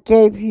know I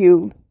gave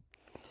you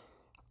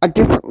a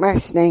different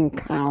last name,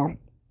 Kyle,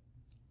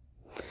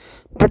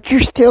 but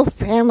you're still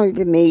family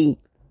to me.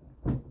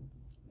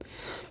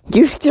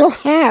 You still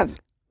have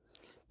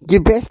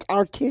your best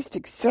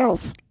artistic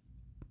self.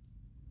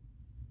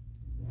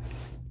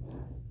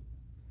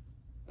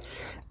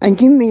 And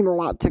you mean a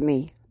lot to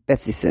me,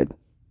 Betsy said.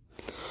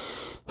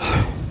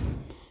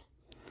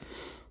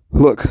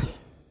 Look,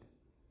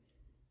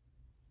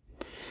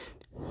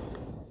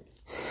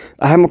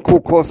 I have a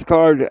cool Coast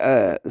Guard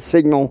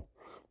signal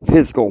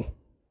physical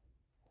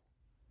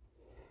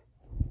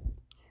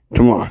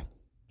tomorrow.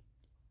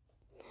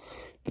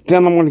 But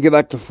then I'm going to get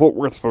back to Fort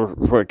Worth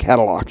for a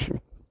cattle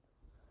auction.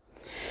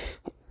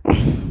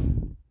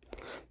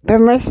 There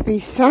must be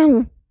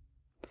some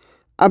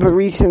other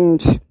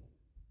reasons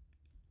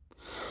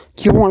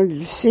you wanted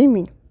to see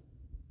me.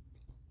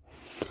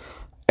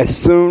 As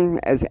soon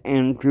as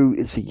Andrew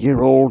is a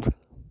year old,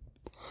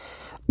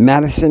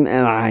 Madison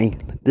and I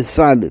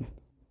decided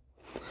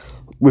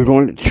we're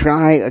going to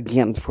try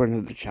again for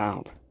another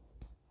child.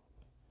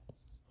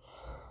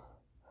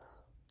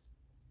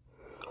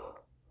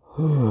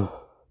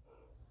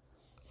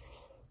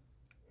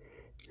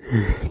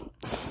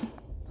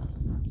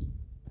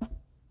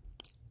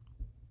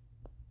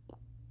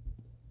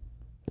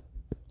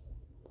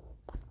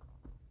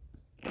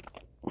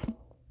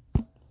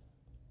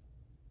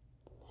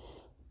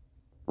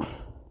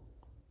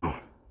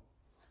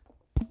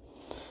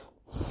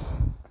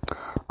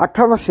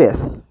 October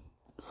 5th,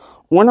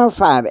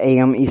 1:05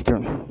 a.m.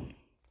 Eastern.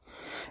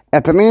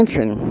 At the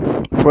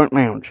mansion front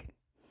lounge,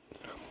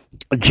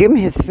 Jim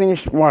has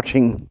finished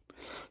watching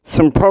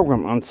some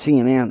program on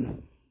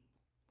CNN.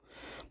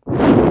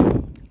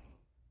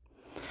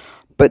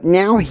 But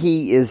now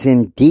he is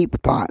in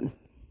deep thought.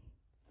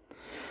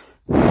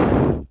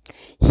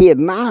 He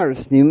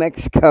admires New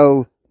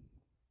Mexico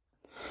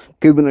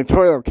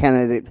gubernatorial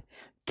candidate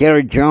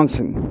Gary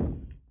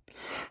Johnson,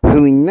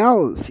 who he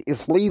knows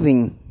is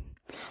leaving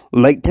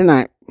late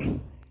tonight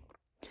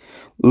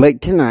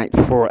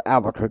for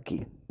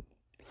Albuquerque.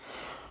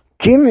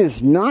 Jim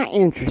is not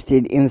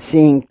interested in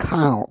seeing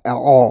Kyle at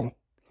all.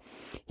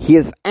 He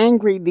is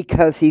angry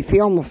because he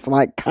feels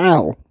like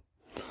Kyle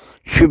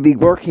should be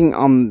working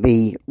on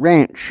the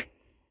ranch,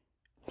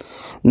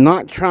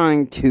 not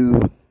trying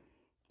to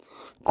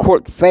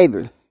court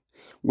favor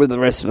with the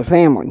rest of the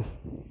family.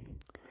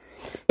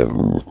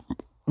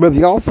 But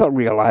he also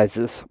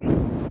realizes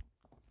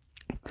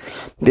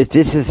that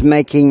this is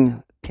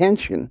making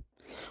tension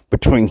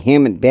between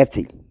him and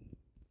Betsy.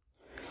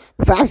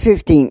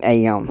 5:15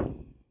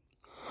 a.m.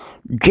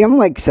 Jim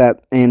wakes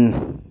up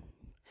and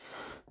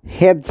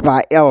heads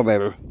by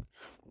elevator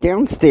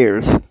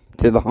downstairs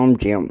to the home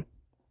gym.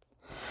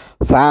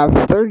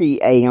 5:30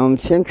 a.m.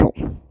 Central.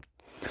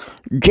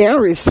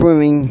 Jerry is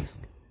swimming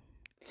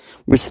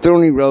with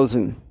Stoney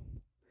Rosen,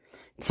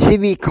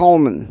 C.B.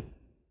 Coleman,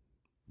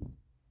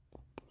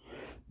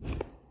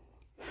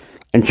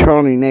 and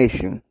Charlie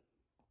Nation.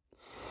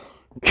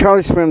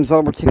 Charlie swims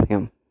over to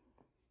him.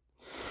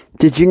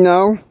 Did you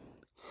know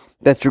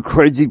that your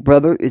crazy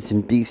brother is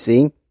in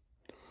D.C.?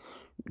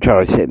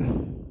 Charlie said.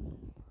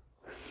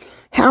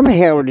 How the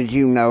hell did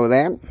you know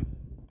that?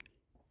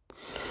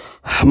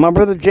 My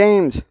brother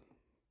James,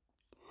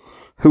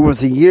 who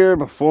was a year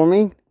before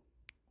me,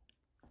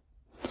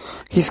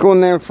 he's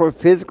going there for a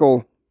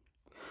physical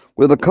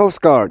with the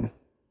Coast Guard.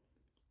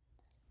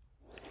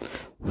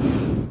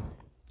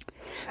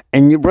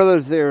 And your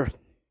brother's there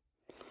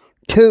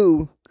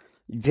too,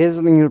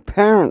 visiting your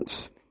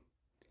parents.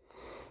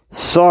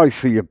 Sorry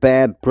for your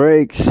bad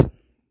breaks.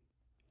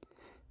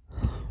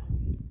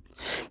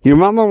 Your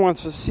mama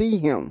wants to see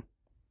him,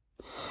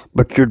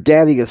 But your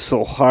daddy is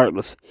so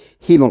heartless,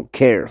 he don't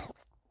care.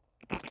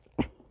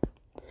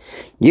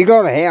 You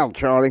go to hell,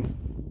 Charlie.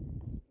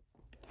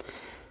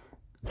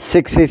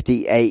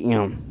 6:50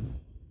 a.m.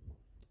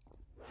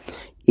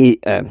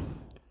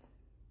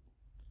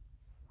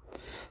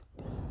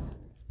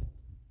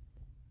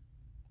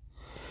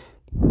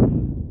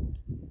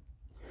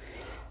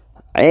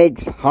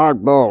 Eggs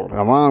hard-boiled,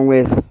 along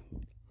with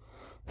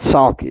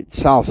sausage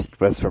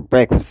for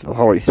breakfast at the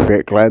Holy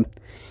Spirit Club.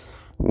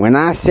 When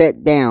I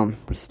sat down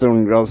for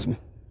Stony Rosen,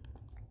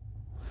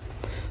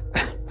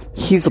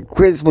 he's a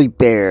grizzly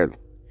bear,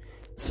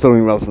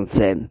 Stony Rosen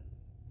said.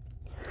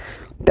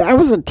 That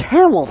was a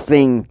terrible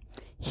thing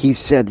he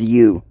said to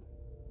you.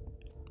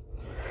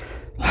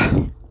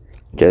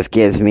 Just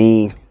gives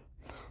me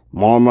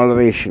more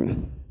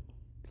motivation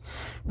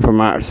for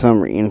my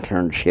summer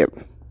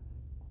internship.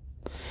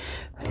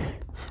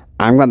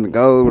 I'm going to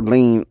go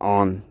lean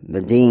on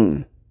the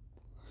dean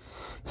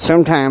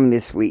sometime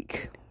this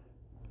week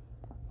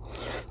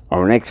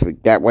or next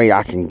week. That way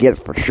I can get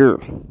it for sure.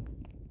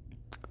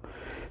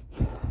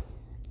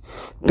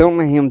 Don't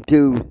let him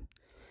do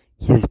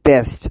his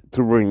best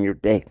to ruin your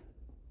day.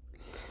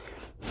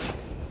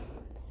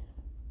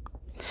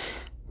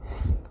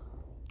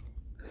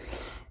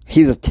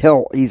 He's a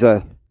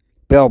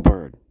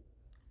bellbird.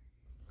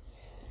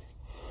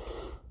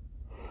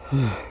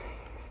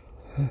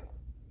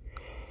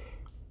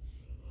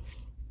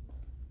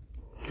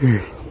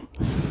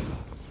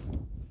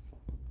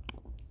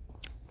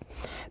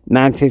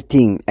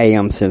 $9:15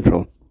 a.m.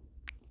 Central.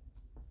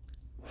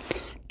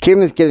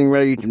 Jim is getting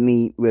ready to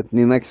meet with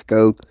New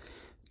Mexico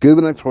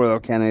gubernatorial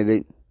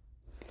candidate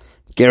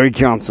Gary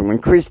Johnson when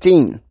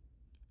Christine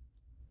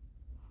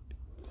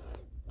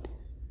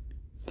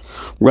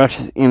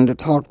rushes in to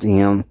talk to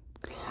him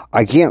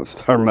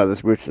against her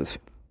mother's wishes.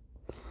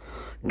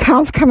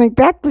 Kyle's coming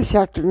back this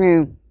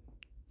afternoon.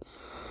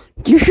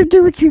 You should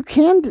do what you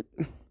can to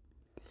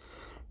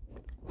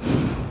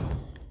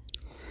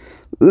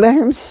let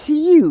him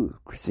see you,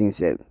 Christine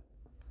said.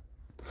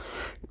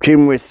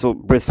 Jim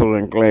bristled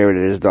and glared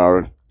at his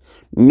daughter.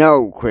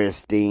 No,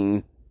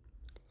 Christine.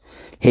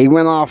 He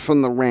went off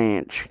from the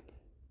ranch.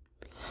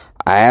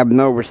 I have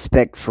no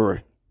respect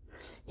for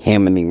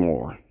him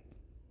anymore.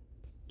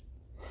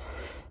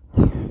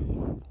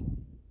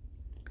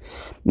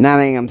 9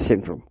 a.m.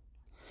 Central.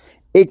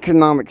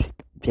 Economics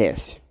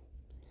test.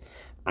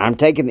 I'm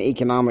taking the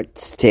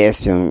economics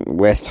test in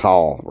West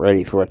Hall,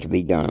 ready for it to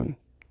be done.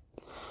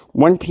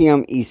 1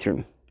 p.m.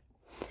 Eastern.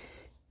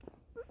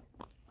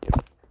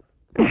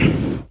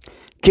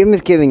 Jim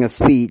is giving a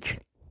speech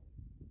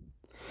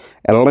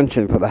at a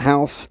luncheon for the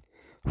House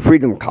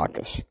Freedom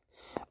Caucus,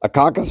 a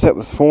caucus that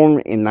was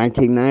formed in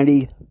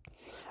 1990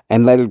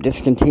 and later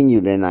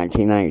discontinued in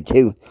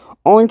 1992,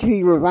 only to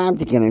be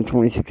revived again in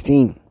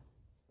 2016.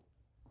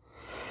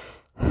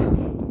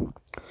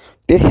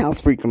 This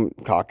House Freedom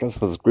Caucus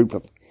was a group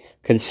of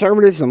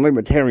conservatives and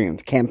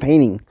libertarians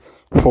campaigning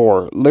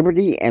for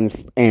liberty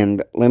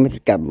and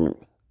limited government.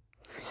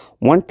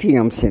 1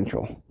 p.m.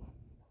 Central.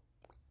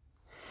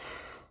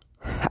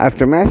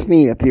 After mass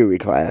media theory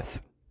class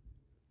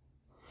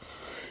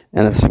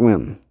and a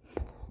swim,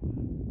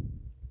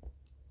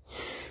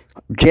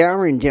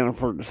 Jerry and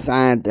Jennifer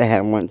decided to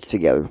have lunch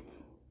together.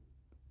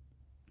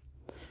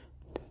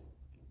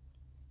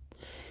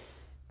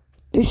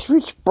 This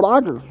rich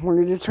blogger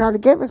wanted to try to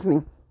get with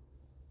me.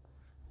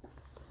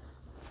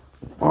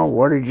 Oh,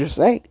 what did you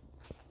say?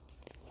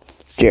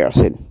 Jerry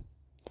said.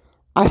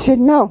 I said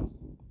no.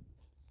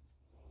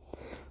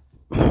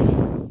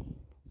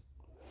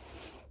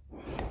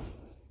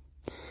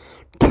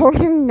 Told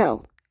him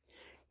no,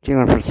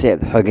 Jennifer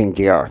said, hugging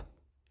JR.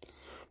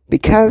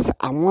 Because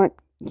I want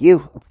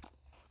you.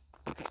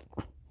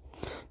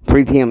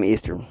 3 p.m.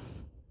 Eastern.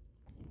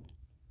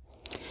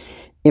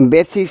 In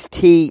Betsy's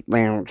tea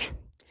lounge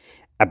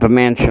at the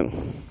mansion,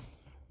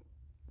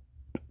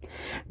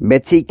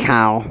 Betsy,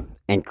 Kyle,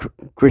 and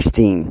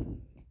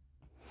Christine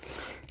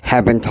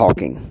have been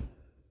talking.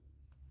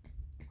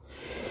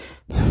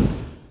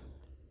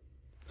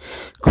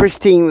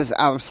 Christine was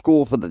out of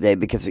school for the day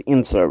because of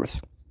in-service.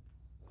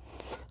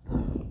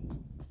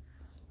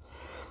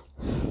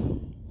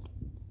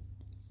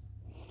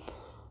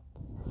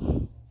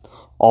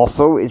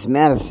 Also is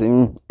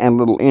Madison and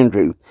little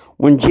Andrew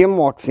when Jim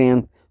walks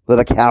in with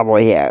a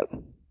cowboy hat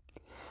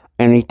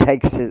and he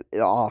takes it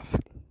off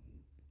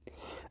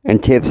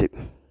and tips it.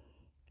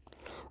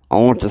 I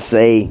want to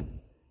say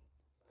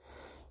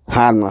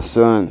hi to my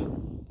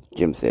son,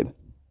 Jim said.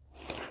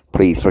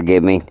 Please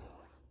forgive me.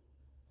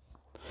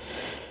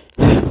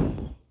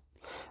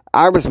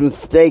 I was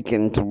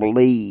mistaken to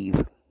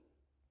believe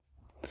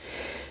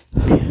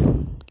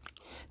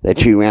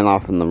that you ran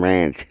off from the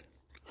ranch.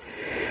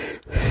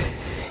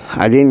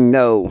 I didn't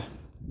know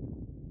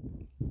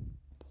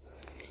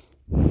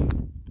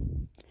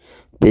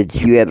that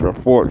you had a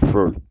report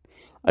for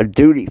a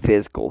duty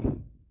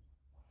physical.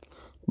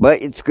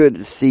 But it's good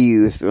to see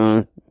you,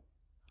 son.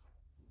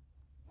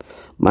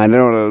 My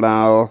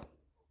daughter-in-law,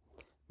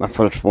 my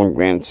firstborn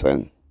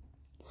grandson.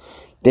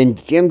 Then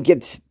Jim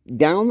gets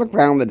down on the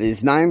ground with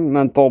his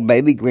 9-month-old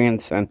baby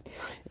grandson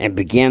and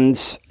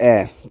begins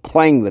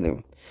playing with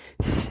him.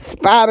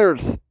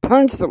 "Spiders,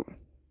 punch them,"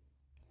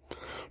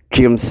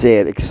 Jim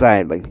said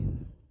excitedly.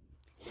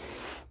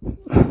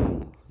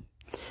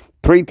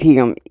 3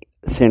 p.m.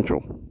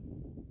 Central.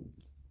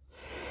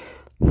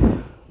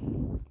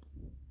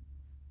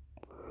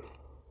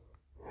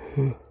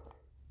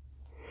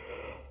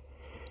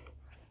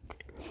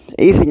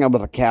 Eating over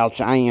the couch,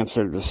 I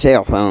answered the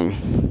cell phone.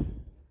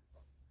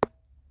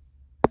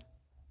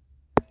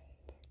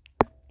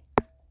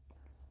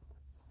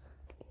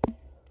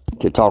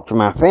 To talk to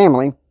my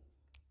family,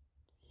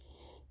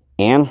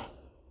 and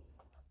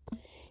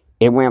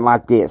it went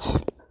like this.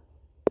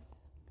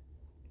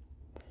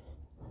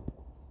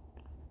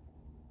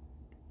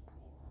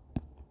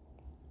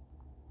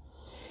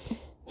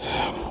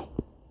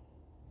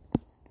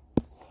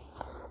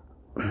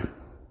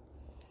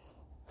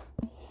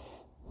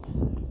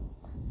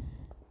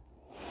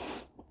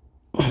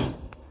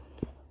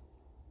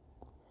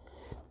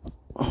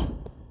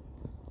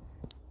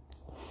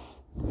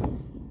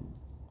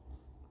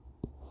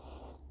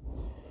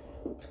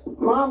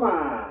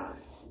 Mama!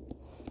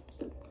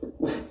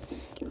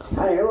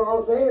 Hey, who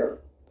all's there?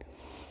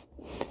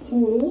 It's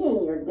me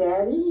and your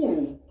daddy,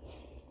 and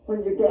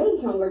when your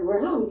daddy's on the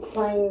ground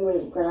playing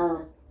with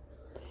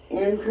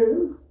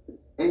Andrew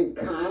and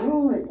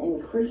Kyle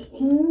and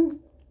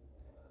Christine.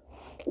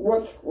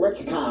 What's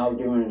Kyle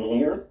doing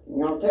here?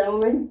 Y'all tell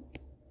me?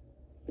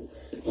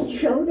 He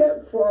showed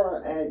up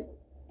for a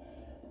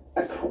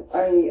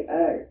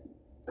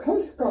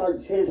Coast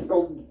Guard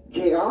physical,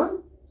 JR.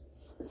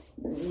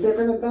 They're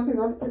going to bump him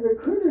up to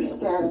recruiter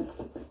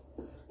status.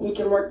 He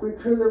can work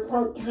recruiter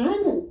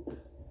part-time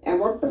and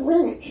work the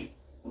ranch.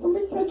 Don't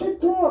be such a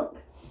dork.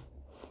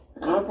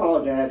 I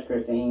apologize,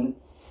 Christine.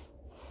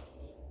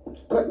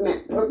 Put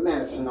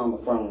Madison on the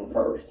phone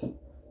first.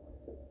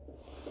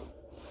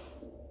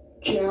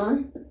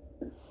 JR?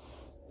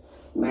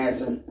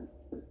 Madison,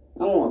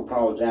 I want to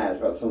apologize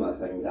about some of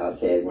the things I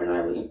said when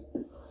I was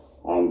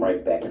on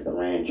break back at the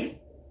ranch.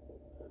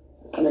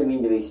 I didn't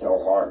mean to be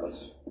so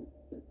heartless.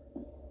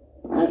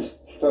 I was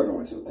struggling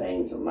with some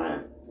things with my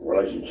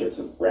relationships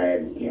with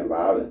Brad and Jim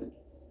Bob, and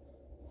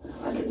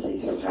I could see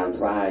sometimes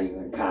why you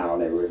and Kyle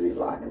never really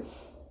like him.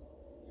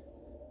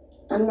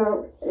 I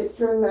know it's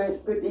really nice,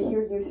 good to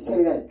hear you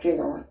say that,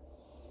 JR.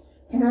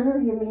 And I know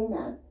you mean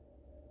that.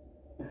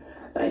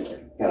 Thank you.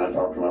 Can I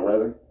talk to my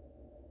brother?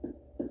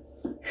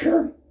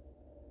 Sure.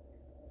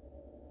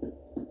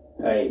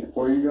 Hey,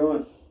 what are you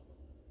doing?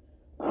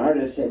 I'm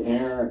just sitting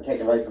here,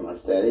 taking a break from my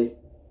studies.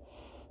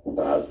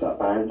 So I'd stop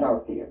by and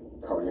talk to you.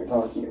 Call you and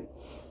talk to you.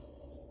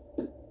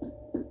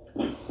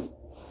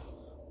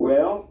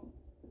 Well,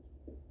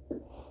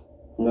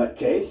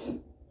 nutcase,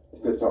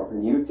 it's good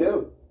talking to you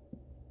too.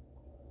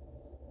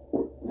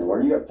 What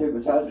are you up to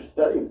besides your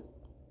studying?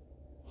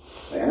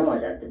 Well, I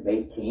got the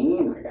debate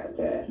team, I got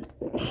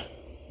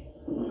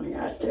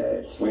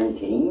the swim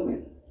team,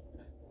 and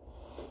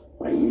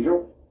my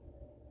usual.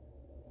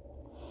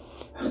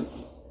 I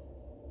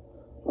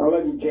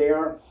love you,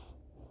 JR.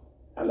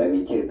 I love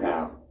you too,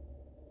 Kyle.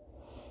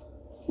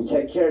 You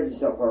take care of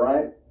yourself,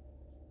 alright?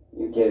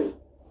 You too.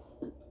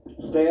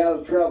 Stay out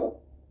of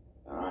trouble.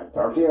 Alright,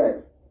 talk to you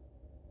later.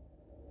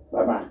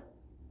 Bye-bye.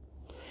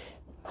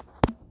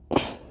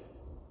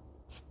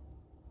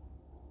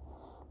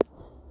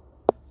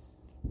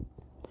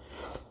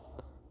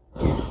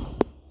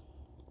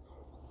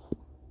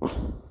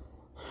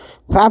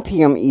 "5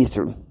 p.m.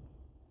 Eastern.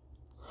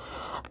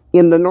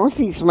 In the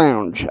Northeast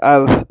Lounge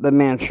of the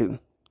mansion,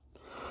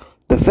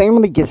 the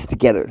family gets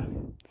together.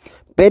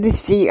 Betty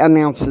C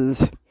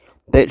announces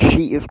that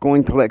she is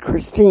going to let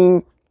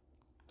Christine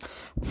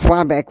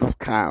fly back with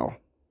Kyle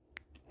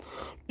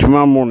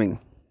tomorrow morning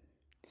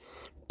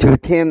to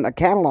attend a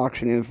cattle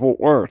auction in Fort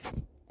Worth,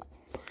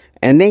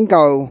 and then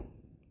go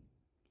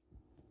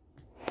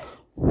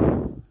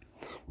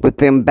with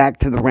them back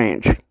to the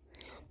ranch.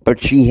 But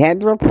she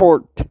had to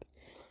report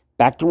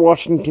back to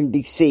Washington,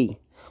 D.C.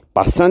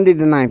 by Sunday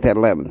the 9th at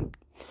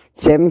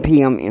 7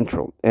 p.m.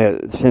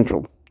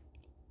 Central.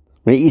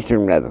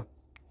 Eastern, rather.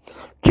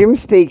 Jim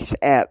speaks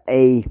at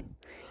a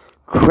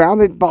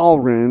crowded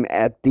ballroom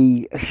at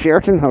the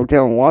Sheraton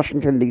Hotel in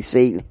Washington,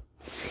 D.C.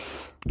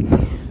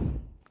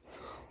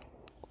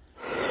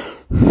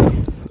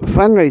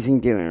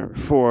 Fundraising dinner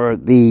for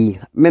the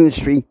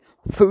ministry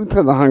Food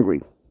for the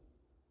Hungry.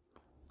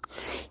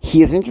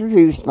 He is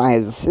introduced by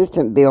his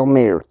assistant Bill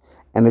Mayer,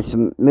 and it's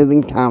a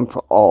moving time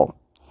for all.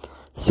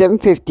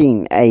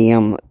 7:15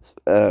 a.m.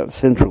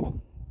 Central.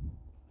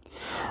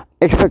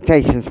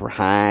 Expectations were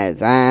high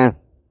as I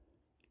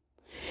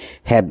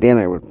had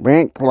dinner with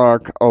Brent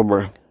Clark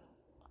over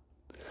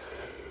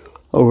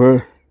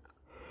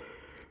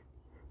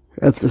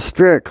at the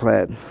Spirit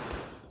Club.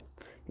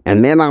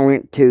 And then I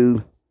went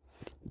to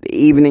the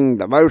evening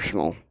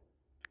devotional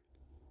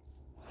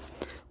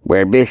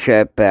where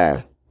Bishop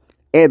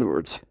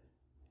Edwards,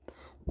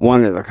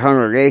 one of the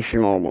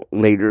congregational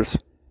leaders,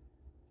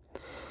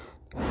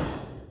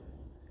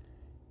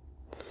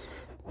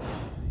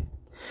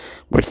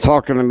 was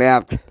talking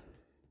about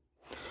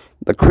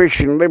the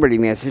Christian liberty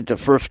message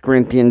of 1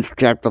 Corinthians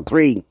chapter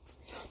 3,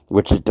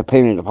 which is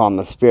dependent upon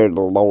the Spirit of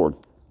the Lord.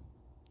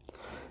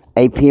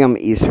 8 p.m.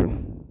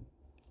 Eastern.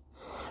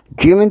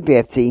 Jim and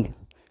Betsy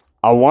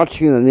are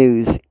watching the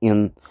news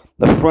in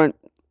the front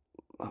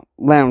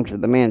lounge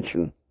of the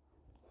mansion.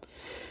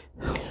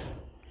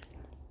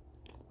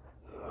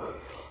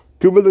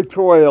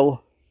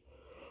 Gubernatorial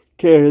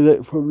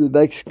candidate from New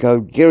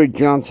Mexico, Jerry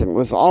Johnson,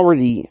 was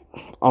already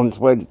on his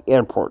way to the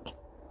airport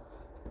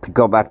to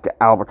go back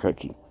to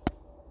Albuquerque.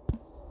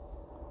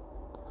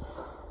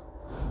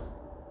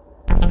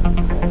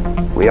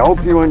 We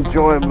hope you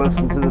enjoy and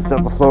listen to this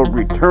episode,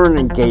 Return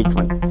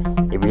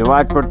Engagement. If you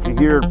like what you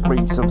hear,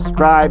 please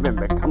subscribe and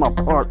become a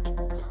part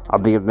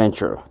of the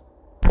adventure.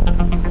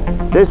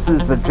 This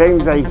is the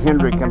James A.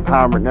 Hendrick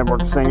Empowerment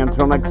Network saying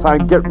until next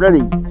time, get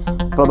ready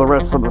for the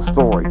rest of the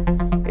story.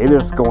 It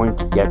is going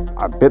to get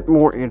a bit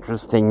more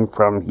interesting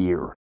from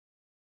here.